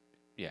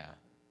 Yeah,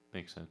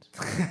 makes sense.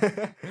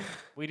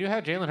 We do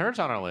have Jalen Hurts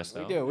on our list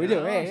though. We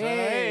do.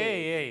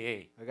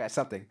 Hey. I got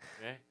something.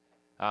 Okay.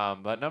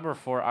 But number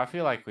 4, I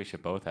feel like we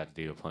should both have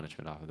to do a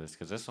punishment off of this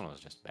because this one was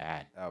just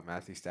bad. Oh,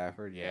 Matthew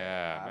Stafford.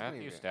 Yeah,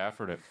 Matthew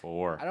Stafford at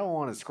 4. I don't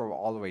want to scroll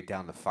all the way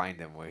down to find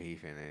him where he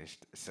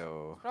finished.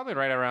 So probably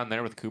right around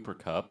there with Cooper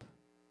Kupp.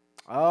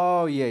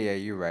 Oh yeah,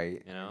 you're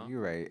right.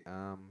 You're right.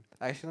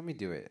 Actually, let me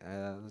do it.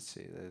 Let's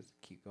see. Let's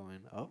keep going.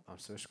 Oh, I'm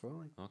still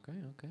scrolling. Okay.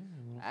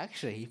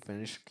 Actually, he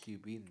finished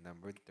QB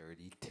number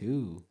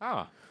 32.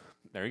 Ah,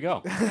 there you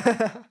go.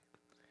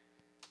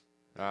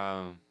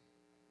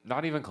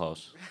 Not even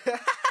close.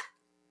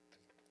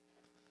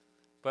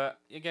 But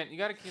again, you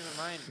got to keep in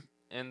mind,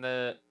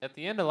 at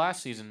the end of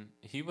last season,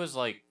 he was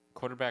like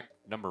quarterback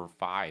number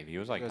 5. He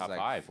was like top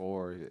 5.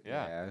 4.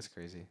 Yeah, that's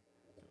crazy.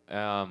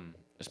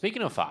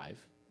 Speaking of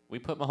 5, we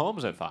put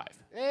Mahomes at 5.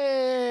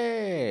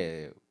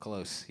 Hey,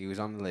 close. He was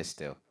on the list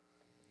still.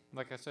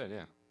 Like I said,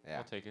 yeah.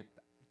 I'll take it.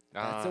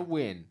 That's a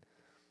win.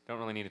 Don't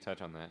really need to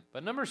touch on that.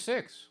 But number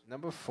 6.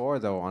 Number 4,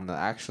 though, on the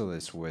actual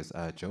list was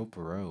Joe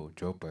Burrow.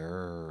 Joe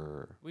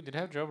Burrow. We did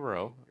have Joe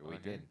Burrow. We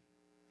did.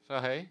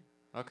 So, hey.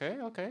 Okay.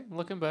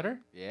 Looking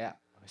better. Yeah.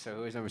 So,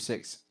 who is number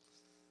 6?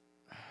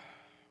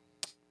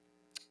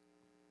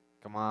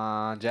 Come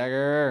on,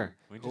 Jagger.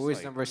 Who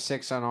is number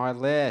 6 on our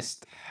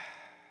list?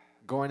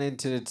 Going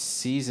into the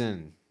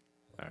season.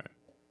 All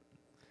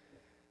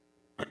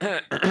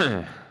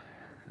right.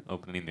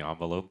 Opening the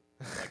envelope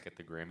like at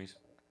the Grammys.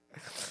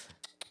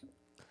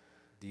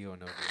 Dio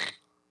no.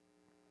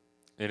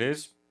 It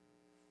is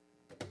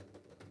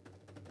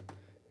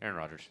Aaron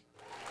Rodgers.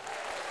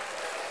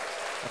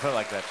 I feel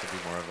like that should be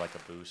more of like a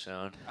boo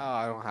sound. Oh,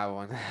 I don't have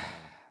one.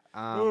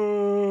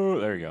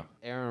 There you go.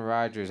 Aaron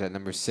Rodgers at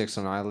number 6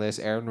 on our list.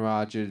 Aaron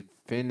Rodgers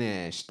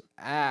finished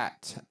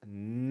at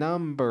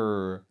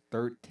number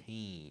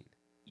 13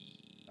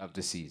 of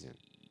the season.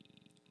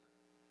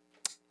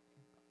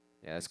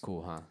 Yeah, that's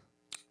cool, huh?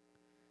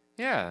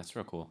 Yeah, that's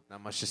real cool.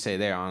 Not much to say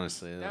there,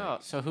 honestly. No,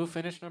 so who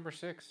finished number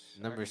 6?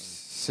 Number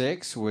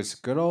 6 was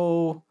good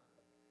old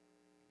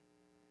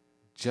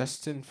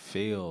Justin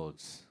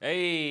Fields.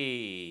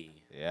 Hey.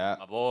 Yeah.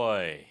 My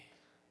boy.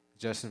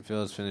 Justin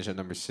Fields finished at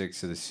number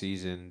 6 of the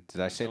season.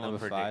 Did I say number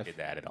 5? No one predicted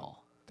that at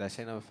all. Did I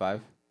say number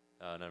 5?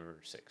 Number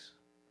 6.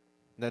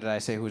 No, did I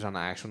say who's on the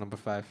actual number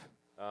 5?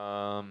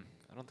 I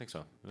don't think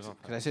so. Because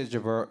I said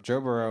Joe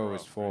Burrow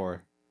was 4.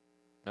 Right?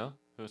 No?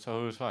 So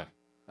who was 5?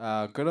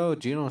 Good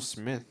old Geno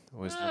Smith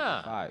was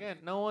number 5. Yeah,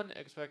 no one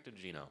expected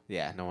Geno.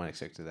 Yeah, no one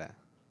expected that.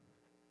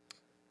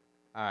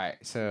 All right,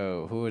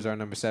 so who was our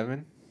number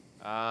 7?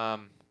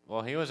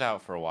 Well, he was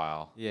out for a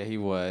while. Yeah, he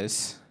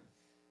was.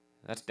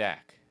 That's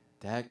Dak.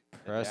 Dak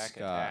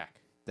Prescott.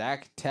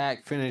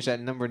 Dak finished at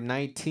number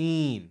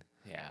 19.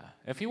 Yeah.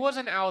 If he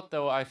wasn't out,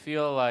 though, I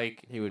feel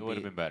like he would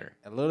have been better.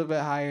 A little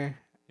bit higher.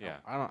 Yeah.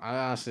 I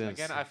honestly.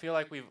 Again, I feel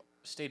like we've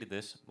stated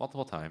this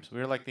multiple times.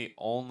 We're like the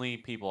only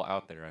people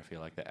out there, I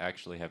feel like, that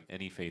actually have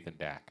any faith in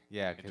Dak.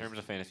 Yeah. In terms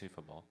of fantasy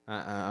football.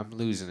 I'm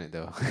losing it,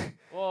 though.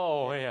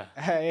 Whoa, yeah.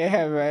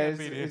 Yeah, right.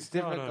 It's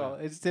difficult. No.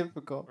 It's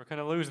difficult. We're going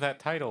to lose that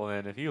title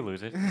then if you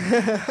lose it.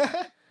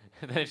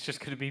 Then it's just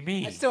going to be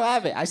me. I still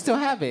have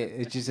it.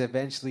 It's just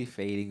eventually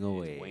fading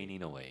away.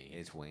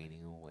 It's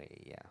waning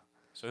away. Yeah.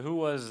 So who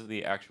was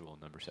the actual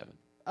number 7?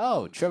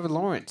 Oh, Trevor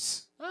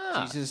Lawrence.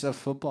 Jesus of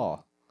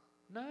football.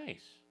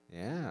 Nice.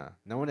 Yeah.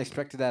 No one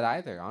expected that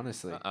either,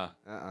 honestly.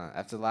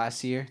 After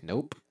last year,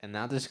 nope. And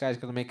now this guy's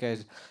going to make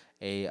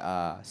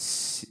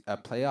a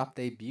playoff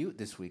debut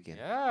this weekend.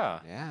 Yeah.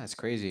 Yeah, it's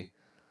crazy.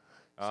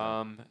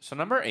 So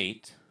number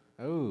 8,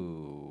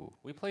 Oh.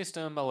 we placed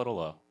him a little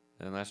low,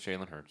 and that's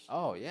Jalen Hurts.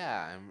 Oh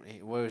yeah.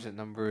 What was it?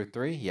 Number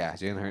 3? Yeah,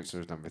 Jalen Hurts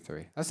was number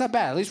 3. That's not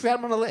bad. At least we had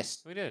him on the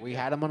list. We did. We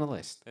yeah. had him on the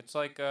list. It's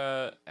like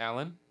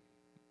Allen.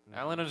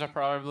 Allen is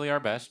probably our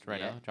best right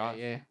Yeah, now. Josh.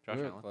 Yeah. Josh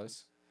we were Allen.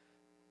 close.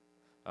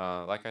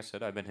 Like I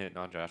said, I've been hitting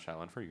on Josh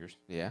Allen for years.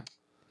 Yeah.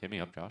 Hit me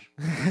up, Josh.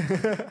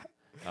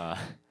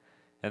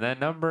 And then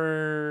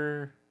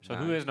number. So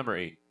who 9. is number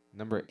 8?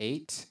 Number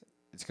 8.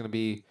 It's gonna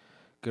be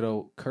good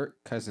old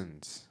Kirk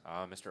Cousins.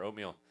 Mr.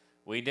 Oatmeal.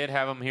 We did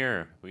have him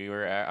here. We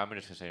were. I'm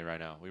just gonna say it right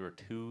now. We were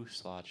 2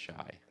 slots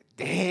shy.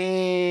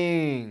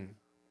 Dang.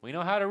 We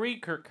know how to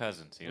read Kirk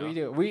Cousins. You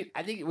know. We do.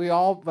 I think we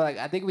all, but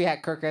I think we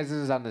had Kirk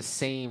Cousins on the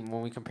same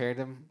when we compared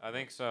them. I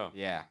think so.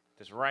 Yeah.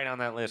 Just right on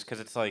that list because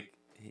it's like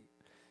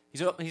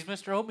he's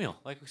Mr. Oatmeal.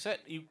 Like we said,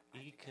 he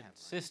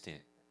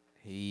consistent.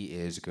 He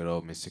is good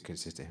old Mr.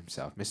 Consistent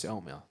himself, Mr.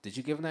 Oatmeal. Did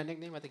you give him that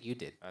nickname? I think you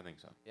did. I think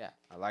so. Yeah,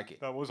 I like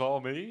it. That was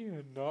all me,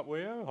 and not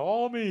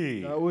all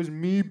me. That was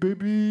me,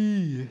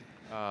 baby.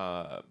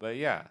 But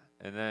yeah,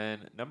 and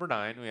then number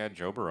 9 we had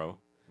Joe Burrow,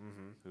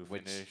 who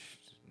Which-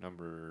 finished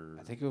number.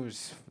 I think it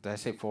was. Did I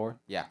say 4?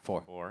 Yeah,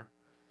 4. 4.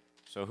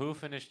 So who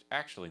finished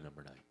actually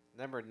number 9?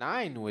 Number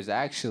 9 was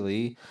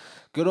actually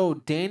good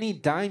old Danny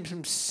Dimes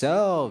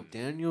himself,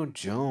 Daniel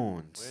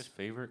Jones. His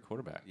favorite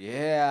quarterback.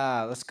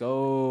 Yeah, let's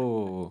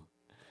go.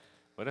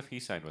 What if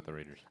he signed with the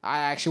Raiders? I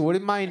actually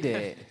wouldn't mind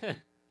it.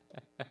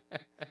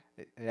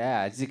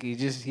 Yeah, it's like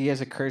he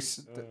has a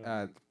curse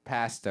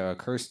pass though, a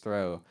curse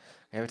throw.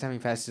 Every time he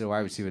passes to a wide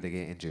receiver, they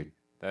get injured.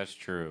 That's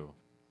true.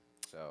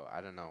 So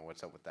I don't know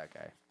what's up with that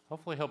guy.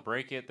 Hopefully he'll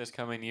break it this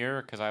coming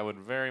year because I would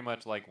very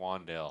much like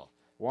Wandale.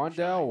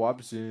 Wandale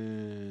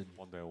Robinson.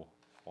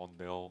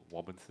 Wandale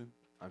Robinson.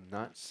 I'm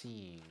not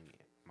seeing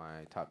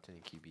my top 10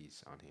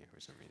 QBs on here for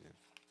some reason.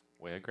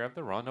 Wait, I grabbed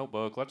the raw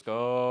notebook. Let's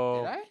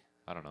go. Did I?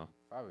 I don't know.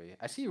 Probably.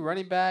 I see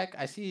running back.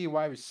 I see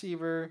wide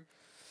receiver.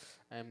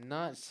 I'm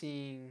not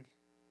seeing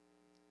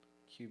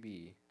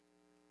QB.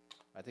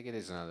 I think it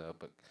is another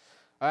notebook.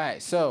 All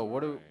right. So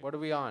what are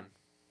we on?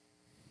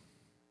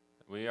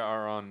 We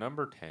are on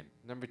number 10.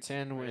 Number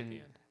 10 Right at when the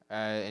end.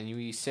 and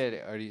you said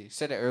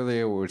it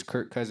earlier was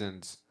Kirk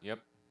Cousins. Yep.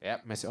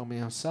 Yep, Mr.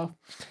 Oatmeal himself.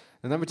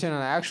 The number 10 on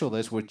the actual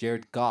list was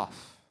Jared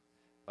Goff.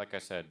 Like I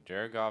said,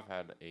 Jared Goff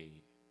had a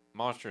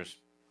monstrous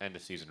end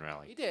of season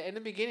rally. He did in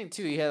the beginning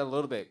too. He had a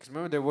little bit because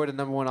remember they were the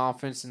number 1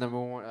 offense, and number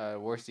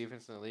 1 worst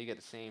defense in the league at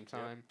the same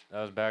time.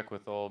 That was back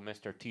with old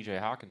Mr. T.J.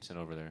 Hawkinson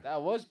over there.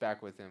 That was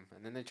back with him,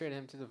 and then they traded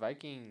him to the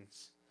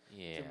Vikings.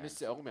 Yeah. To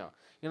Mr. Oatmeal.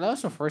 You know,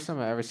 that's the first time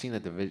I've ever seen a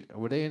division.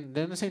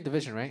 They're in the same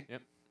division, right?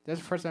 Yep. That's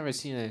the first time I've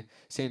seen a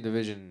same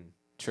division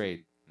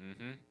trade.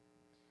 Mm-hmm.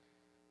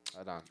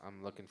 Hold on,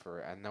 I'm looking for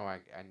it. I know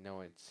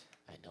it's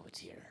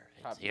here.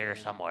 Top It's here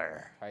 10.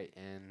 somewhere. right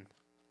in.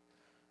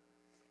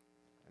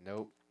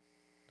 Nope.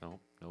 Nope.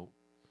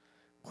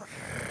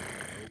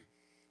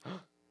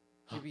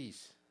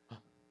 QBs.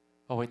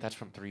 Oh, wait, that's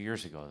from 3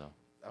 years ago, though.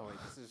 Oh wait,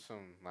 this is from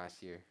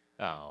last year.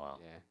 Oh, well.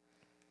 Yeah.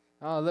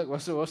 Oh look,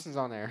 Russell Wilson's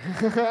on there.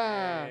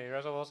 Hey,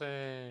 Russell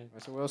Wilson.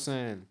 Russell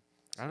Wilson.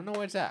 I don't know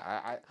where it's at.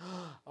 I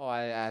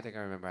think I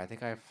remember. I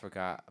think I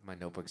forgot my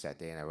notebooks that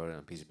day and I wrote it on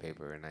a piece of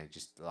paper and I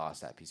just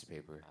lost that piece of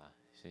paper.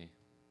 See?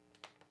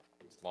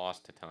 It's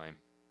lost to time.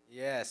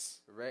 Yes,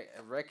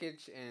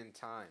 wreckage and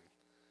time.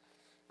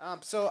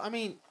 So I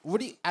mean,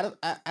 what do you out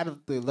of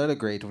the letter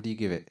grade? What do you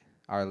give it?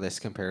 Our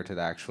list compared to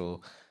the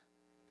actual,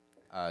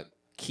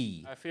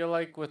 key. I feel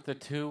like with the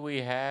 2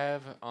 we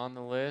have on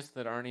the list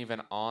that aren't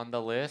even on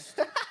the list,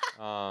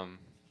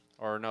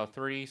 or no,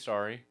 3,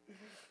 sorry.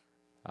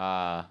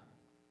 4.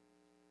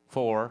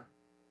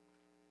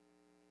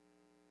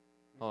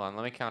 Hold on,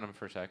 let me count them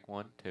for a sec.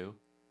 1, 2,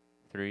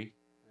 3,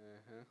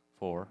 Uh-huh.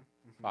 4,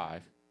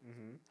 5.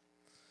 Mm-hmm.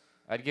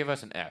 I'd give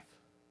us an F.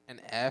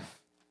 An F.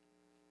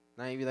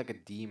 Not even like a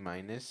D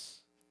minus.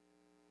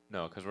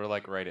 No, because we're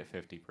like right at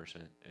 50%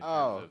 in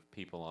Oh. terms of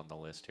people on the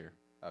list here.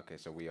 Okay,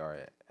 so we are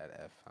at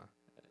F, huh?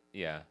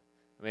 Yeah.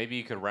 Maybe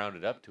you could round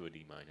it up to a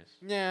D minus.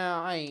 Yeah,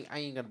 I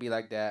ain't gonna be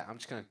like that. I'm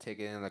just gonna take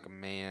it in like a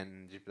man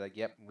and just be like,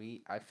 yep,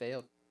 I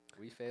failed.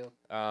 We failed.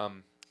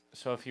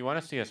 So if you want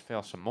to see us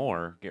fail some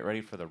more, get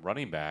ready for the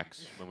running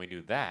backs when we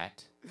do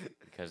that,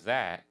 because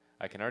that,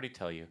 I can already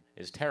tell you,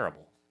 is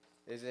terrible.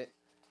 Is it?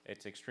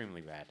 It's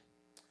extremely bad.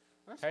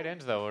 That's Tight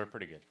ends, though, are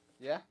pretty good.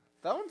 Yeah,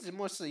 that one's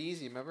mostly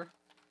easy. Remember?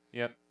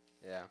 Yep.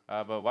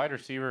 Yeah. But wide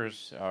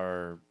receivers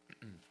are,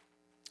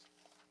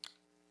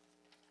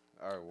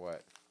 Or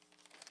what?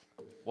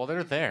 well,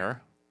 they're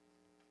there.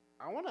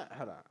 Hold on.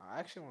 I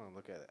actually want to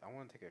look at it. I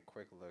want to take a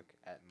quick look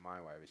at my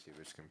wide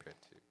receivers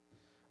compared to.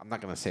 I'm not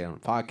gonna say it on the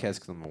podcast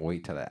because I'm gonna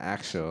wait till the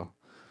actual.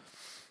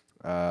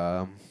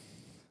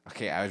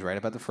 Okay, I was right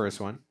about the first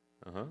one.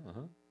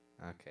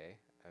 Okay.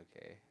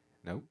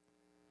 Nope.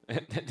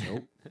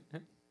 Nope.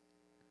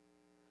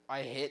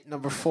 I hit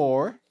number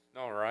 4.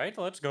 All right,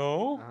 let's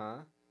go.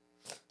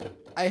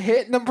 I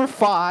hit number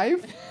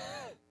 5.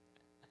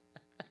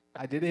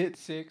 I did hit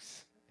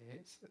 6. I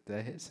Did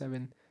I hit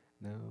 7?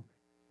 No.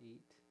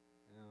 8?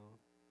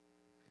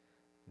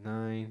 No.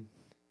 9?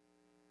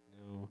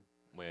 No.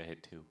 Wait, I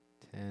hit 2.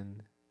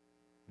 10?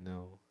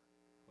 No.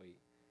 Wait.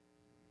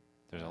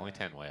 There's only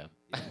 10 way up.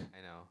 Yeah,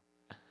 I know.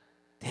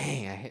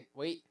 Dang, I hit.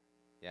 Wait.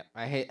 Yeah,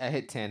 I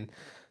hit 10.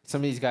 Some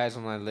of these guys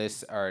on my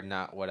list are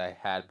not what I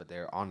had, but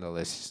they're on the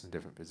list, just in a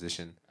different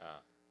position.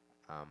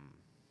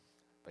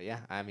 But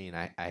yeah, I mean,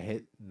 I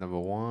hit number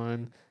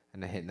 1,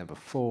 and I hit number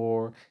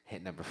 4,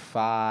 hit number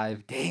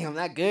 5. Dang, I'm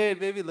not good,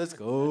 baby. Let's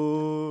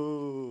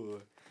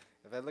go.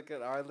 If I look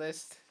at our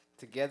list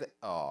together,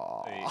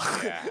 oh.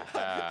 Yeah.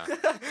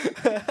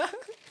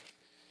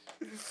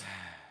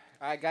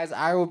 All right, guys,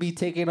 I will be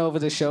taking over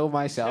the show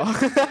myself.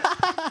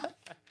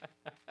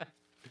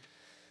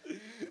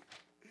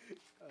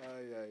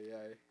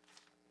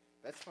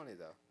 That's funny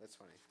though. That's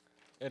funny.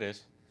 It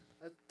is.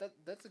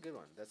 That's a good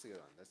one. That's a good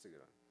one.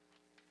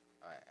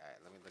 All right.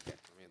 Let me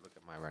look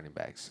at my running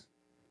backs.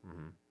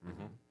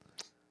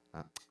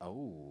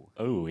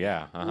 Oh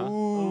yeah. Uh-huh.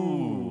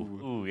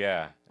 Ooh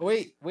yeah.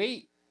 Wait.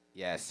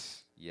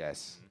 Yes.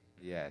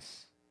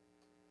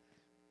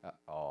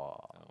 Oh.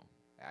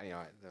 You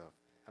know,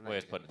 Wait,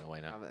 it's putting it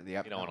away now.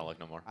 Yep, you don't want to look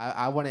no more.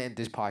 I want to end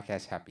this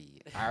podcast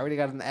happy. I already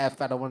got an F.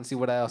 I don't want to see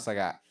what else I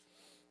got.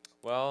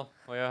 Well,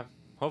 yeah.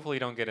 Hopefully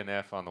you don't get an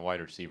F on the wide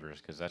receivers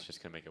because that's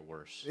just going to make it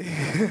worse.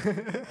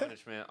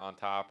 Punishment on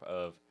top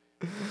of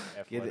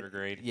F letter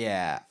grade.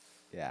 Yeah.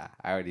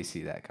 I already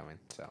see that coming.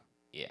 So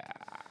yeah.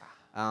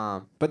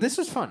 But this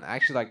was fun. I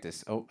actually like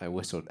this. Oh, I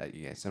whistled at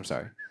you guys. I'm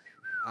sorry.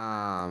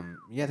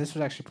 Yeah, this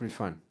was actually pretty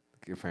fun.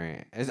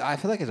 Comparing, I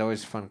feel like it's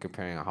always fun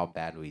comparing how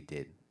bad we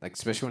did. Like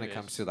especially when it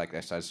comes to like the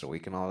starts of the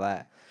week and all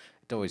that.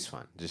 It's always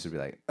fun just to be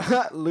like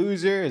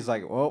loser. It's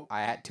like, well,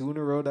 I had 2 in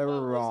a row that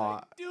were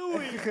wrong. What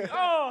was I doing?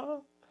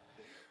 Oh.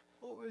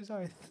 What was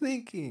I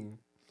thinking?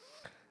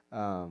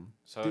 So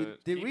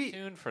did keep we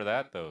tuned for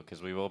that though,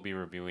 because we will be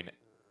reviewing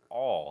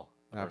all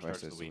of our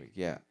starts of the week.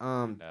 Yeah.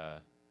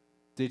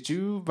 Did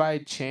you by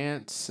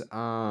chance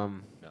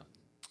No.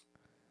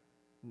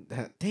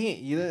 Dang it!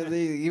 You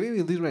made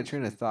me lose my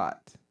train of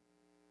thought.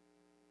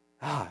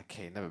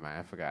 Okay, never mind.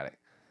 I forgot it.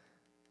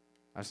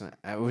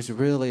 It was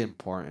really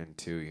important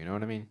too. You know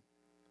what I mean?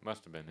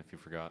 Must have been if you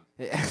forgot.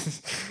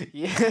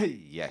 Yeah.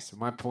 Yes.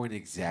 My point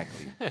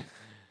exactly.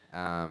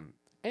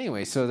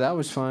 Anyway, so that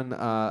was fun.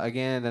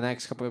 Again, the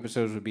next couple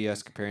episodes would be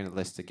us comparing the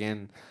list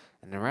again.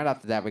 And then right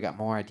after that, we got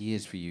more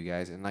ideas for you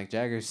guys. And like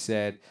Jagger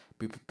said,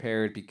 be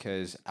prepared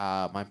because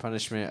my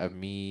punishment of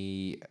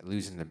me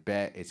losing the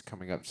bet is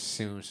coming up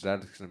soon. So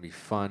that's going to be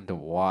fun to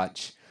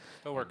watch.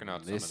 Still working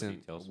on some of the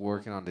details.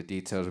 Working on the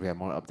details. We have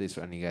more updates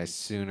for you guys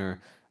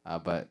sooner.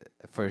 But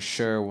for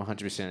sure,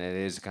 100% it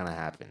is going to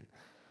happen.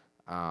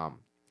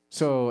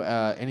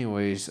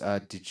 Anyways,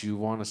 did you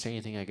want to say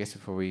anything, I guess,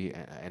 before we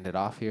end it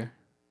off here?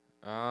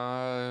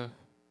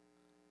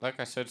 Like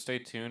I said, stay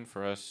tuned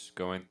for us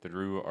going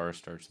through our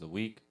starts of the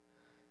week.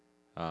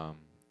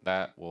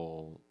 That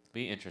will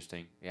be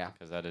interesting. Yeah,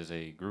 because that is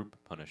a group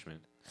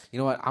punishment. You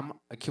know what?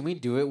 Can we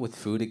do it with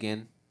food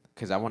again?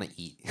 Because I want to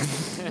eat.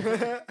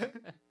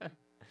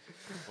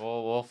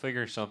 We'll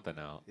figure something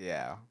out.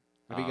 Yeah.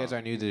 If you guys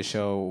are new to the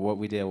show, what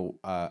we did,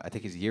 I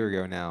think it's a year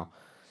ago now.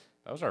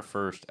 That was our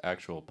first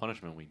actual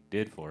punishment we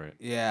did for it.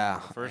 Yeah.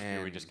 The first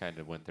year we just kind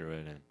of went through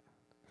it and.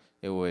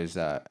 It was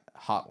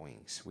hot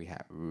wings. We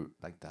had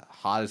like the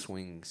hottest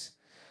wings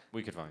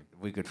we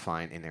could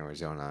find in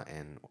Arizona,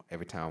 and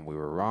every time we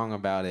were wrong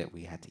about it,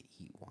 we had to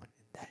eat one.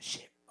 And that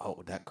shit,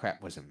 that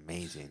crap was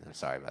amazing. I'm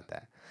sorry about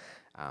that.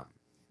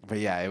 But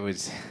yeah, it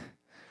was.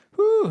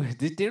 Whew,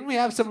 didn't we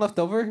have some left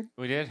over?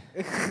 We did.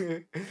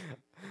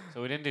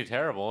 So we didn't do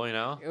terrible, you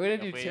know. We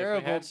didn't do terrible.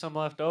 If we had some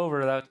left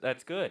over,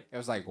 that's good. It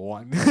was like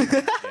 1.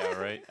 Yeah,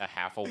 right. A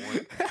half of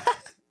one.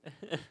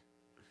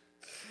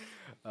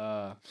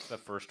 The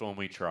first one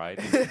we tried.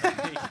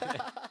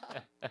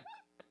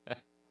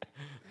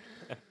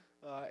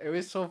 It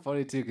was so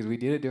funny too because we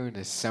did it during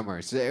the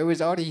summer, so it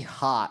was already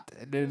hot.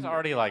 And then it was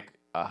already like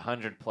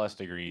 100+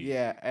 degrees.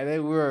 Yeah, and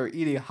then we were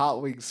eating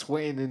hot wings,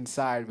 sweating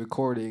inside,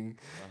 recording.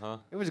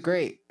 It was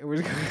great. It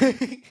was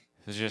great. It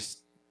was just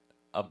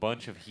a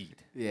bunch of heat.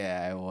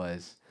 Yeah, it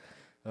was.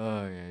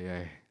 Oh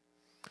yeah.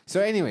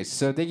 So, anyways,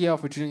 thank you all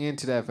for tuning in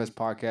to the FS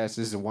podcast.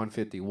 This is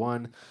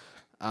 151.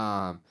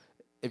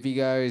 If you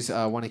guys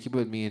want to keep it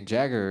with me and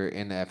Jagger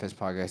in the FS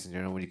podcast in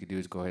general, what you could do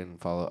is go ahead and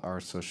follow our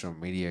social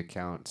media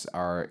accounts.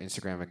 Our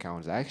Instagram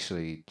accounts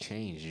actually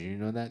changed. Did you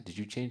know that? Did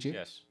you change it?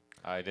 Yes,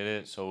 I did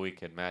it so we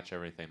could match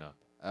everything up.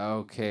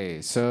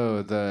 Okay,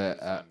 so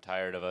I'm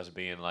tired of us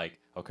being like,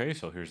 okay,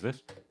 so here's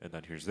this, and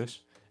then here's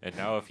this. And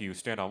now if you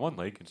stand on one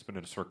leg and spin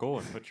in a circle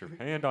and put your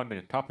hand on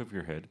the top of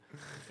your head,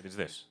 it is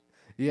this.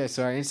 Yeah,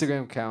 so our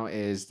Instagram account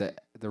is the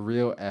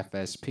real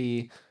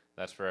FSP.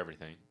 That's for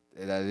everything.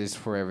 That is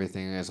for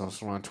everything. It's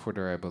also on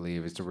Twitter, I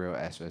believe. It's the real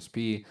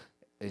FSP.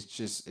 It's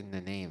just in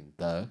the name,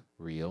 the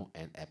real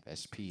and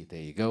FSP.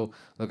 There you go.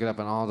 Look it up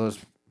on all those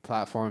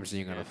platforms, and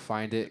you're gonna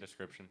find it.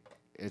 Description.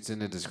 It's in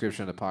the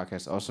description of the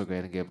podcast. Also, go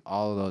ahead and give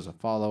all of those a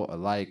follow, a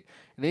like.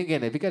 And then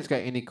again, if you guys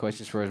got any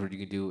questions for us, what you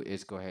can do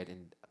is go ahead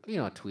and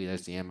tweet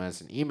us, DM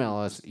us, and email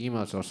us.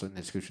 Email is also in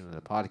the description of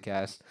the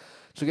podcast.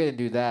 So go ahead and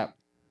do that.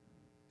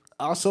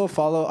 Also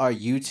follow our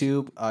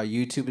YouTube. Our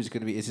YouTube is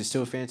going to be. Is it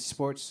still Fantasy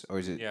Sports or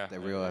is it the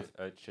real?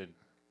 It should.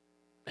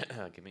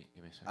 give me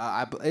a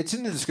second. It's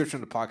in the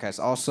description of the podcast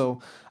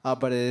also,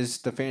 but it is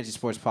the Fantasy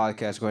Sports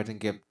Podcast. Go ahead and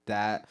give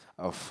that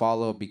a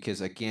follow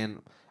because again,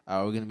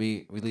 we're going to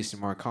be releasing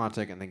more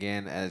content, and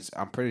again, as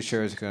I'm pretty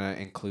sure it's going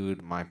to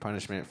include my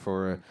punishment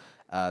for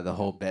the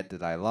whole bet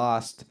that I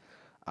lost.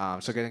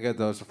 So going to get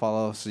those to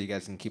follow so you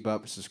guys can keep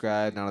up,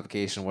 subscribe,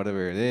 notification,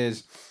 whatever it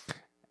is.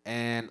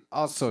 And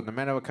also, no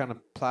matter what kind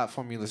of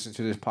platform you listen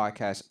to this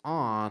podcast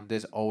on,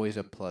 there's always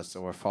a plus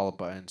or a follow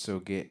button. So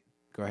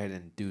go ahead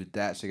and do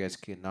that so you guys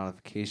get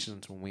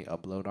notifications when we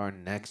upload our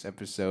next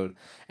episode.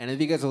 And if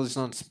you guys are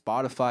listening on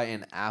Spotify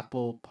and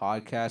Apple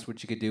Podcasts,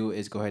 what you could do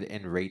is go ahead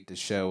and rate the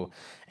show.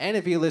 And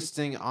if you're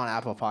listening on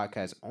Apple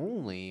Podcasts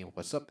only,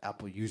 what's up,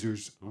 Apple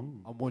users?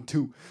 I'm one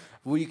too.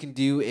 What you can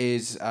do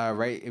is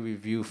write a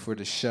review for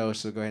the show.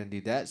 So go ahead and do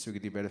that so we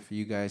can do better for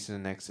you guys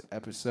in the next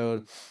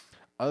episode.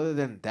 Other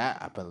than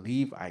that, I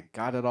believe I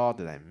got it all.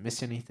 Did I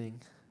miss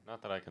anything?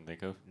 Not that I can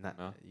think of. No.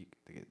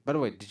 By the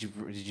way, did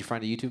you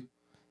find a YouTube?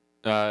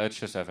 It's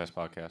just FS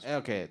Podcast.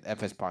 Okay,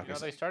 FS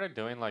Podcast. They started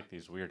doing like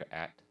these weird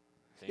things.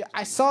 Yeah,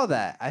 I saw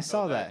that. I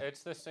saw that.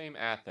 It's the same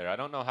there. I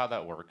don't know how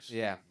that works.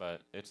 Yeah.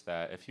 But it's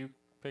that. If you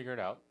figure it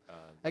out.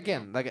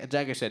 Again, like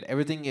Jagger said,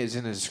 everything is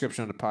in the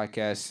description of the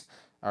podcast.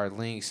 Our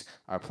links,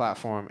 our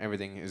platform,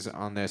 everything is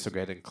on there. So go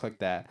ahead and click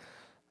that.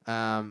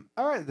 All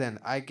right, then.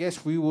 I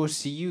guess we will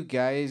see you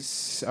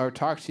guys or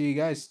talk to you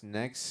guys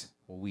next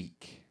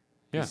week.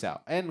 Yeah. Peace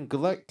out. And good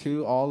luck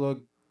to all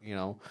the,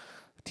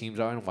 teams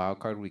are in Wild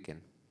Card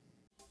Weekend.